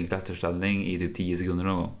och ner i en klätterställning i typ 10 sekunder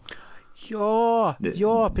någon gång?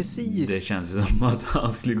 Ja, precis. Det känns som att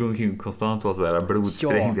han skulle gå omkring konstant vara sådär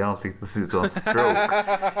blodsprängd i ansiktet och se ut som en stroke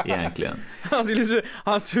egentligen.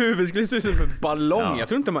 Hans huvud skulle se ut som en ballong.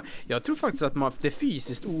 Jag tror faktiskt att det är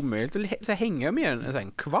fysiskt omöjligt att så hänga mer än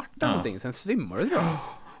en kvart eller någonting, sen svimmar det tror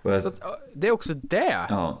jag. Så att, det är också det.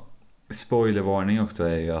 Ja. Spoilervarning också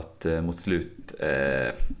är ju att mot slut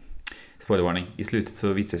spoilervarning. I slutet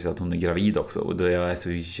så visar det sig att hon är gravid också, och då är jag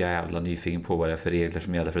så jävla nyfiken på vad det är för regler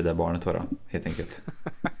som gäller för det där barnet då, helt enkelt.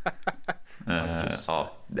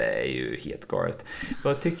 Det är ju helt galet.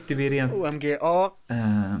 Vad tyckte vi rent OMG,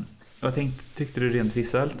 vad tyckte du rent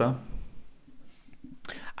visuellt då?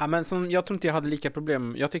 Ja, men jag tror inte jag hade lika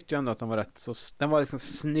problem. Jag tyckte ju ändå att den var liksom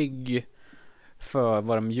snygg för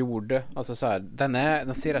vad de gjorde. Alltså så här,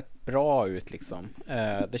 den ser rätt bra ut liksom.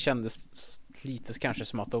 Det kändes lite kanske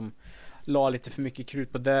som att de la lite för mycket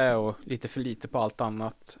krut på det och lite för lite på allt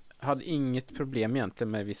annat. Jag hade inget problem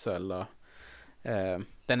egentligen med visuella.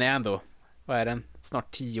 Den är ändå, vad är den?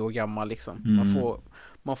 Snart 10 år gammal liksom.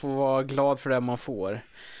 Man får vara glad för det man får.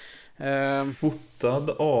 Fotad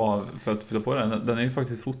av, för att fylla på den är ju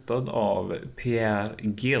faktiskt fotad av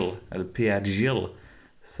Pierre Gilles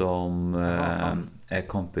som är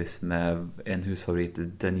kompis med en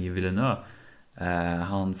husfavorit, Denis Villeneuve.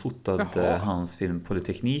 Han fotade hans film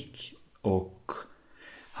Polyteknik, och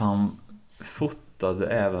han fotade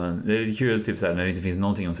även, det är kul typ så här, när det inte finns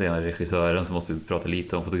någonting om sig om regissören, så måste vi prata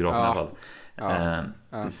lite om fotografen i alla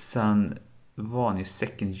fall. Sen var han ju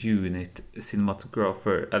second unit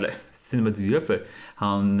cinematographer.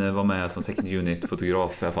 Han var med som second unit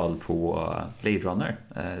fotograf i alla fall på Blade Runner,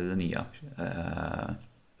 den nya.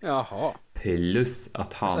 Jaha. Plus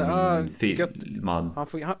att han filmade.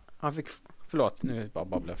 Han fick förlåt, nu bara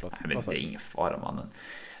babblar jag. Nej, men det är ingen fara, mannen.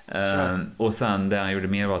 Och sen det han gjorde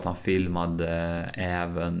mer var att han filmade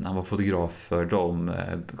även, han var fotograf för de,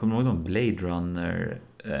 kommer du ihåg de Blade Runner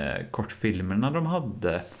kortfilmerna de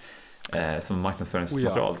hade som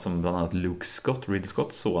marknadsföringsmaterial, som bland annat Ridley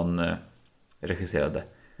Scotts son regisserade.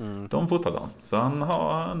 De fotade han. Så han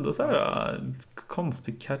har ändå så här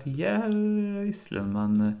konstig karriär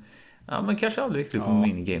visserligen, men kanske aldrig riktigt på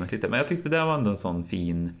minigamet lite. Men jag tyckte det var ändå en sån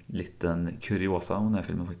fin liten kuriosa om den här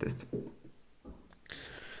filmen faktiskt.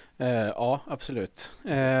 Ja, absolut.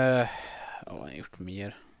 Jag har gjort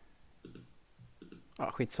mer.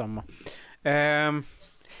 Ja, skitsamma.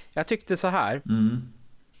 Jag tyckte så här.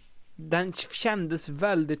 Den kändes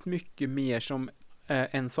väldigt mycket mer som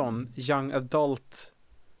en sån young adult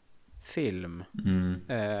film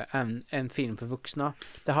än en film för vuxna.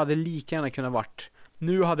 Det hade lika gärna kunnat varit,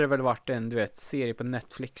 nu hade det väl varit en serie på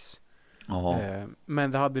Netflix.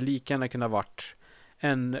 Men det hade lika gärna kunnat varit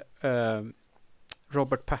en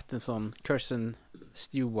Robert Pattinson, Kirsten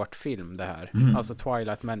Stewart-film det här. Alltså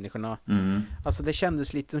Twilight-människorna. Alltså de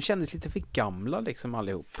kändes lite för gamla liksom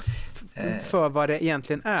allihop. För vad det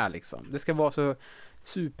egentligen är liksom. Det ska vara så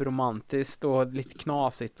superromantiskt och lite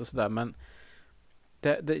knasigt och sådär, men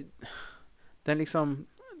den liksom,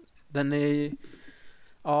 den är,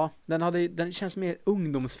 ja, den känns mer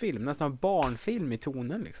ungdomsfilm, nästan barnfilm i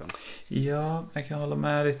tonen liksom. Ja, jag kan hålla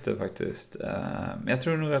med lite faktiskt. Jag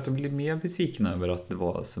tror nog att jag blir mer besviken över att det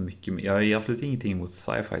var så mycket mer. Jag är absolut ingenting emot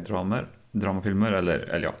sci-fi dramafilmer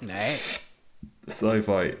eller ja. Nej.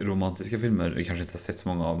 Sci-fi romantiska filmer, vi kanske inte har sett så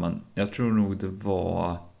många av, men jag tror nog det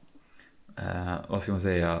var vad ska man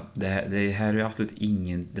säga, det här är absolut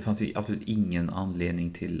det fanns ju absolut ingen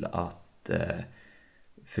anledning till att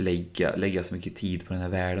lägga så mycket tid på den här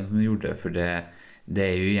världen som de gjorde, för det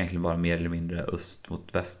är ju egentligen bara mer eller mindre öst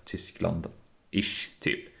mot Västtyskland-ish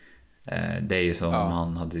typ. Det är ju som om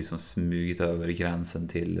han hade liksom smugit över gränsen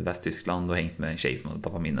till Västtyskland och hängt med en tjej som hade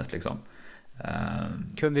tappat minnet liksom.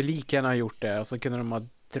 Kunde lika gärna ha gjort det, och så kunde de ha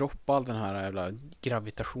droppat all den här jävla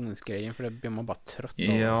gravitationsgrejen, för det blir man bara trött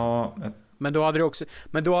av. Ja. Alltså. Men då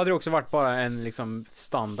hade det också varit bara en liksom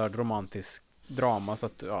standard romantisk drama, så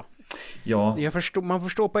att ja. Man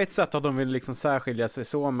förstår på ett sätt att de vill liksom särskilja sig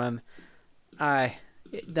så, men nej,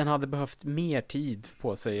 den hade behövt mer tid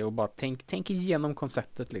på sig och bara tänk igenom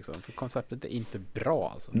konceptet liksom, för konceptet är inte bra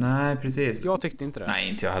alltså. Nej, precis. Jag tyckte inte det. Nej,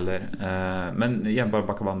 inte jag heller. Men jag bara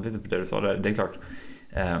backa band lite på det du sa där. Det är klart.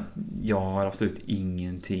 Jag har absolut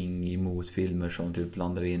ingenting emot filmer som typ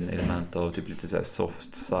blandar in element av typ lite så här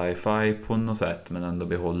soft sci-fi på något sätt, men ändå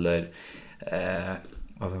behåller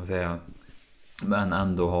vad ska man säga, men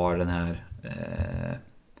ändå har den här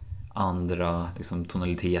andra liksom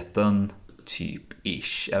tonaliteten typ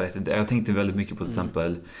ish. Jag vet inte, jag tänkte väldigt mycket på till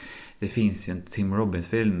exempel, det finns ju en Tim Robbins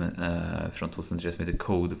film från 2003 som heter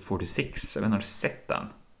Code 46. Jag vet inte, har du sett den?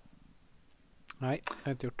 Nej, jag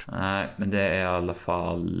har inte gjort. Nej, men det är i alla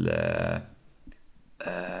fall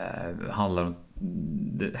handlar om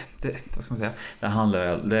vad ska man säga?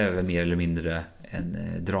 Det är väl mer eller mindre en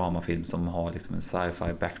dramafilm som har liksom en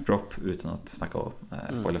sci-fi backdrop, utan att snacka och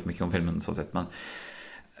spoila för mycket om filmen så sett, men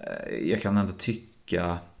jag kan ändå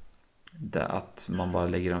tycka att man bara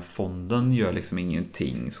lägger den fonden gör liksom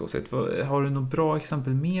ingenting så sett. Har du något bra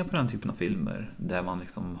exempel med på den typen av filmer där man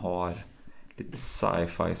liksom har lite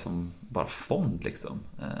sci-fi som bara fond liksom,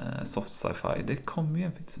 soft sci-fi? Det kom ju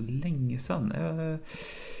inte så länge sedan.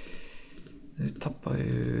 Jag tappar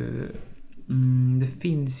ju det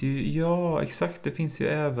finns ju, ja exakt, det finns ju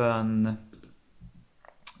även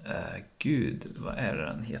gud, vad är det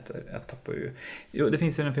den heter? Jag tappar ju. Jo, det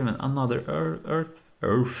finns ju den filmen Another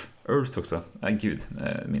Earth också. Gud,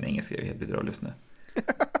 min engelska är helt bedrövlig nu.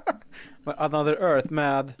 Another Earth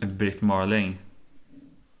med Britt Marling.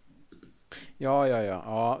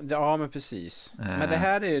 Ja, men precis. Men det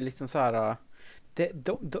här är ju liksom så här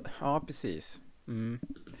ja, precis.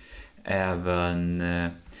 Även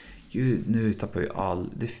gud, nu tappar jag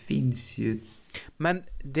det finns ju Men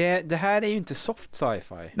det här är ju inte soft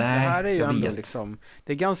sci-fi. Nej, det här är ju ändå vet. liksom,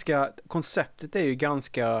 det är ganska, konceptet är ju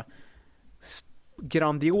ganska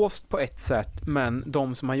grandiost på ett sätt, men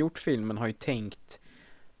de som har gjort filmen har ju tänkt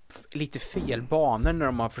lite fel banor när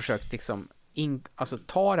de har försökt liksom alltså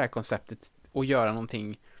ta det här konceptet och göra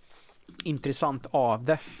någonting intressant av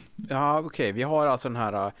det. Ja, okej, vi har alltså den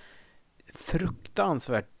här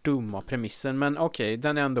fruktansvärt dumma premissen, men okej,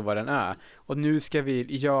 den är ändå vad den är. Och nu ska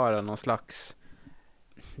vi göra någon slags,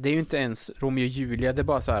 det är ju inte ens Romeo och Julia, det är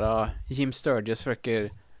bara så här Jim Sturgis försöker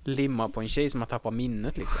limma på en tjej som har tappat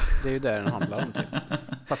minnet liksom. Det är ju det den handlar om typ.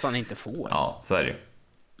 Fast han inte får. Ja, så är det ju.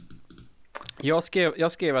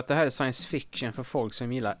 Jag skrev att det här är science fiction för folk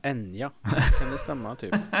som gillar Enya. Kan det stämma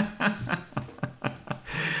typ?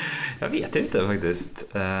 Jag vet inte faktiskt.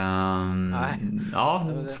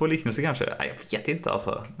 Ja, svår liknelse kanske. Nej, jag vet inte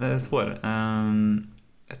alltså. Det är svår.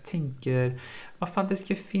 Jag tänker, vad fan det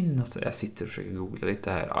ska finnas. Jag sitter och försöker googla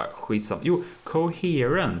lite här. Skitsam. Jo,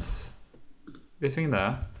 Coherence. Vet du vilken det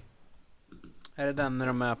är? Är det den när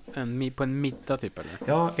de är på en middag typ eller?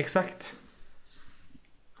 Ja, exakt.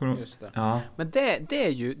 Just det. Ja. Men det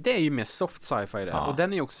är ju mer soft sci-fi där. Ja. Och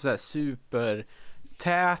den är ju också så här super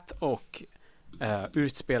tät och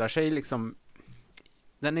utspelar sig liksom,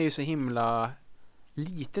 den är ju så himla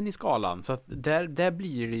liten i skalan, så att där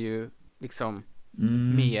blir det ju liksom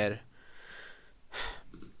mer,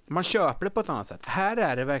 man köper det på ett annat sätt. Här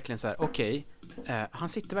är det verkligen så här, okej, han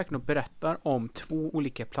sitter verkligen och berättar om 2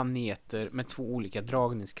 olika planeter med 2 olika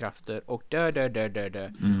dragningskrafter och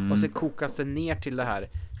och så kokas det ner till det här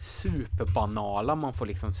superbanala man får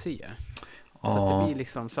liksom se. Så att det blir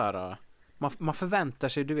liksom så här, man förväntar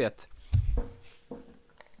sig, du vet,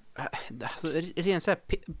 alltså, rent så här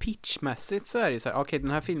pitchmässigt så är det så här, okej,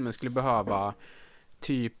 den här filmen skulle behöva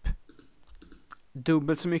typ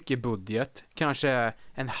dubbelt så mycket budget, kanske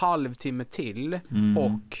en halvtimme till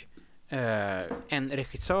och en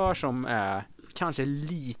regissör som är kanske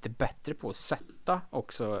lite bättre på att sätta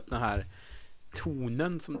också den här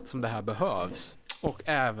tonen som det här behövs, och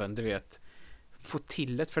även, du vet, få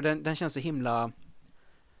till det, för den känns så himla,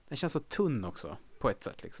 den känns så tunn också på ett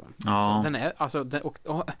sätt liksom. Ja. Så den är alltså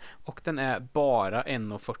och den är bara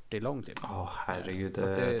 1,40 lång typ. Herregud, Så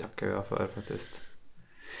det tackar jag för faktiskt.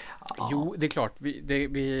 Jo, det är klart,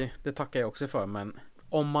 det tackar jag också för, men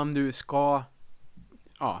om man nu ska,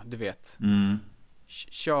 ja, du vet,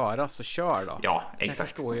 köra, så kör då. Ja, Sen exakt.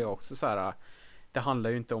 förstår jag också så här, det handlar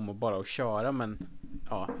ju inte om att bara köra, men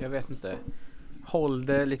ja, jag vet inte. Håll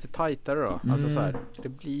det lite tajtare då. Alltså så här,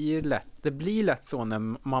 det blir lätt så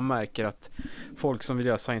när man märker att folk som vill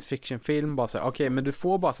göra science fiction film bara säger okej, men du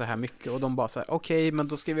får bara så här mycket, och de bara säger okej, men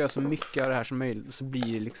då ska vi göra så mycket av det här som möjligt, så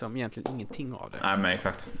blir det liksom egentligen ingenting av det. Nej, men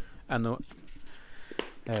exakt.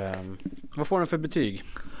 Vad får den för betyg?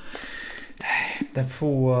 Den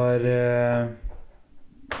får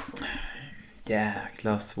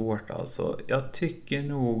jäkla svårt alltså. Jag tycker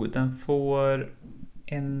nog den får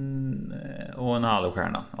 1,5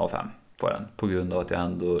 stjärna av 5 på den, på grund av att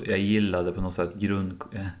jag gillade på något sätt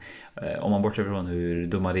om man bortser från hur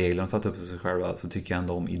dumma regler de satt upp för sig själva, så tycker jag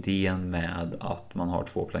ändå om idén med att man har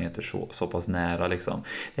 2 planeter så pass nära liksom.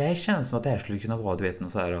 Det här känns som att det här skulle kunna vara, du vet,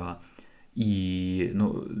 något så här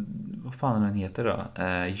vad fan den heter då?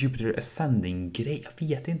 Jupiter Ascending grej. Jag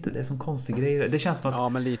vet inte, det är sån konstig grej. Det känns som att, ja,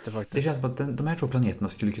 men lite faktiskt. det känns som att de här 2 planeterna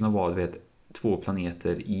skulle kunna vara, du vet, 2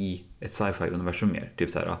 planeter i ett sci-fi universum mer. Typ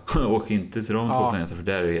så här, åk inte till de 2 planeter, för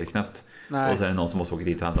där är det helt knappt. Nej. Och så är det någon som måste åka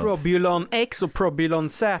dit och hämta Probulon X och Probulon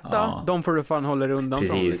Z, de får du fan hålla dig undan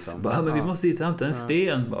från liksom. Men vi måste dit och hämta en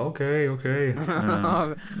sten. Okej.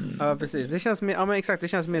 Ja, precis. Det känns mer, ja, men exakt, det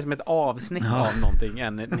känns mer som ett avsnitt av någonting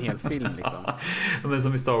än en hel film liksom. Men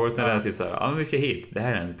som i Star Wars när det är typ så här, men vi ska hit. Det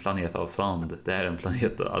här är en planet av sand. Det här är en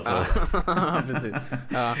planet, alltså. Precis.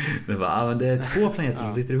 Ja. Det var, men det är 2 planeter som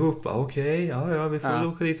sitter ihop. Okej, ja, vi får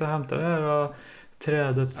åka dit och hämta det här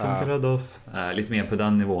trädet som kan rädda oss. Lite mer på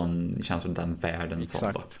den nivån känns som den världen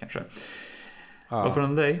som då, kanske. Vad får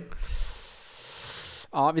den dig?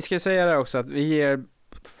 Ja, vi ska säga det också att vi ger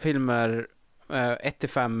filmer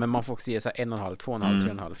 1-5, men man får också ge så här 1,5, 2,5,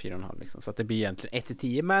 3,5, 4,5 liksom. Så att det blir egentligen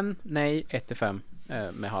 1-10, men nej, 1-5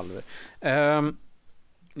 med halvor.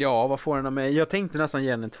 Ja, vad får den av mig? Jag tänkte nästan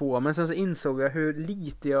ge den en 2, men sen så insåg jag hur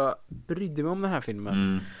lite jag brydde mig om den här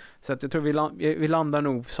filmen. Så att jag tror vi landar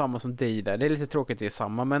nog samma som dig där. Det är lite tråkigt att det är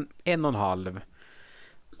samma, men 1,5.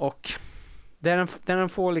 Och där den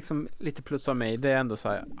får liksom lite plus av mig, det är ändå så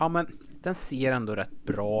här, ja, men den ser ändå rätt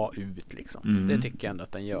bra ut liksom. Det tycker jag ändå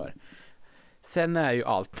att den gör. Sen är ju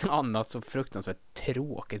allt annat så fruktansvärt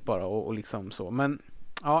tråkigt bara och liksom så. Men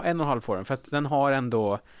ja, 1,5 får den, för att den har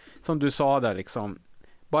ändå, som du sa där liksom,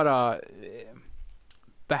 bara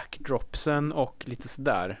backdropsen och lite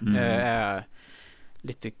sådär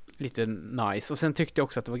lite nice. Och sen tyckte jag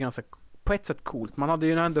också att det var ganska på ett sätt coolt. Man hade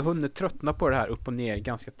ju ändå hunnit tröttna på det här upp och ner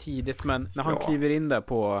ganska tidigt, men när han kliver in där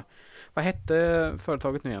på, vad hette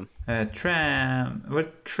företaget nu igen? Var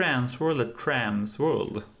det Transworld eller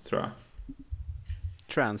Tramsworld, tror jag.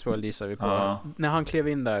 Transworld gissar vi på. När han klev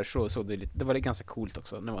in där så det var det ganska coolt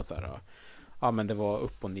också. Det var så här, ja men det var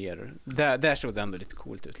upp och ner. Där såg det ändå lite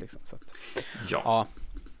coolt ut liksom, så att, ja.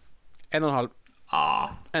 1,5.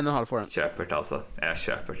 Ja. 1,5 får den. Köpert alltså. Jag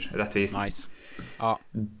köpert. Rättvist. Nice. Ja.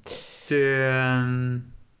 Du,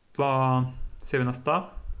 vad ser vi nästa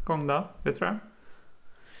gång då? Vet du det?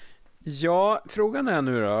 Ja, frågan är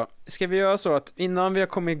nu då. Ska vi göra så att innan vi har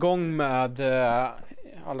kommit igång med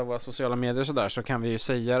alla våra sociala medier så där, så kan vi ju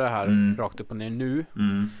säga det här rakt upp och ner nu.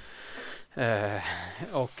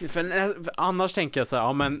 Och för annars tänker jag så här,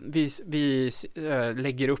 ja men vi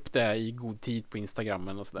lägger upp det i god tid på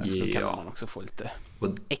Instagrammen och sådär, för då kan man också få lite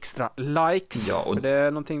extra likes, för det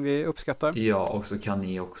är någonting vi uppskattar. Ja, och så kan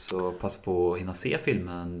ni också passa på att hinna se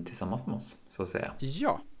filmen tillsammans med oss, så att säga.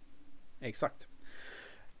 Ja, exakt.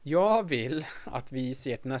 Jag vill att vi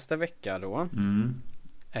ser till nästa vecka då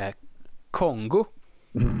Kongo.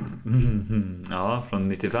 Ja, från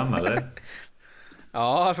 95 eller?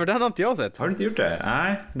 Ja, för den har inte jag sett. Har du inte gjort det?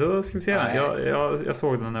 Nej, då ska vi se. Jag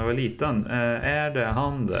såg den när jag var liten. Är det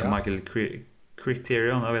han där? Michael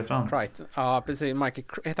Crichton, vad heter han? Crichton. Ja, precis.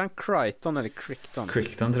 Heter han Crichton eller Crichton?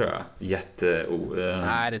 Crichton tror jag.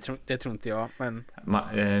 Nej, det tror inte jag. Men...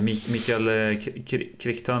 Mikael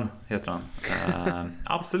Crichton heter han.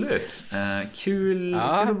 Absolut. Kul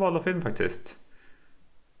val av film faktiskt.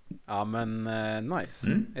 Ja, men nice.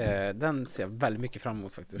 Den ser jag väldigt mycket fram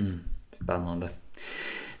emot faktiskt. Spännande.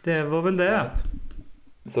 Det var väl det.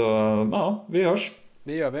 Så ja, vi hörs.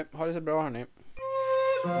 Det gör vi. Ha det så bra, hörni.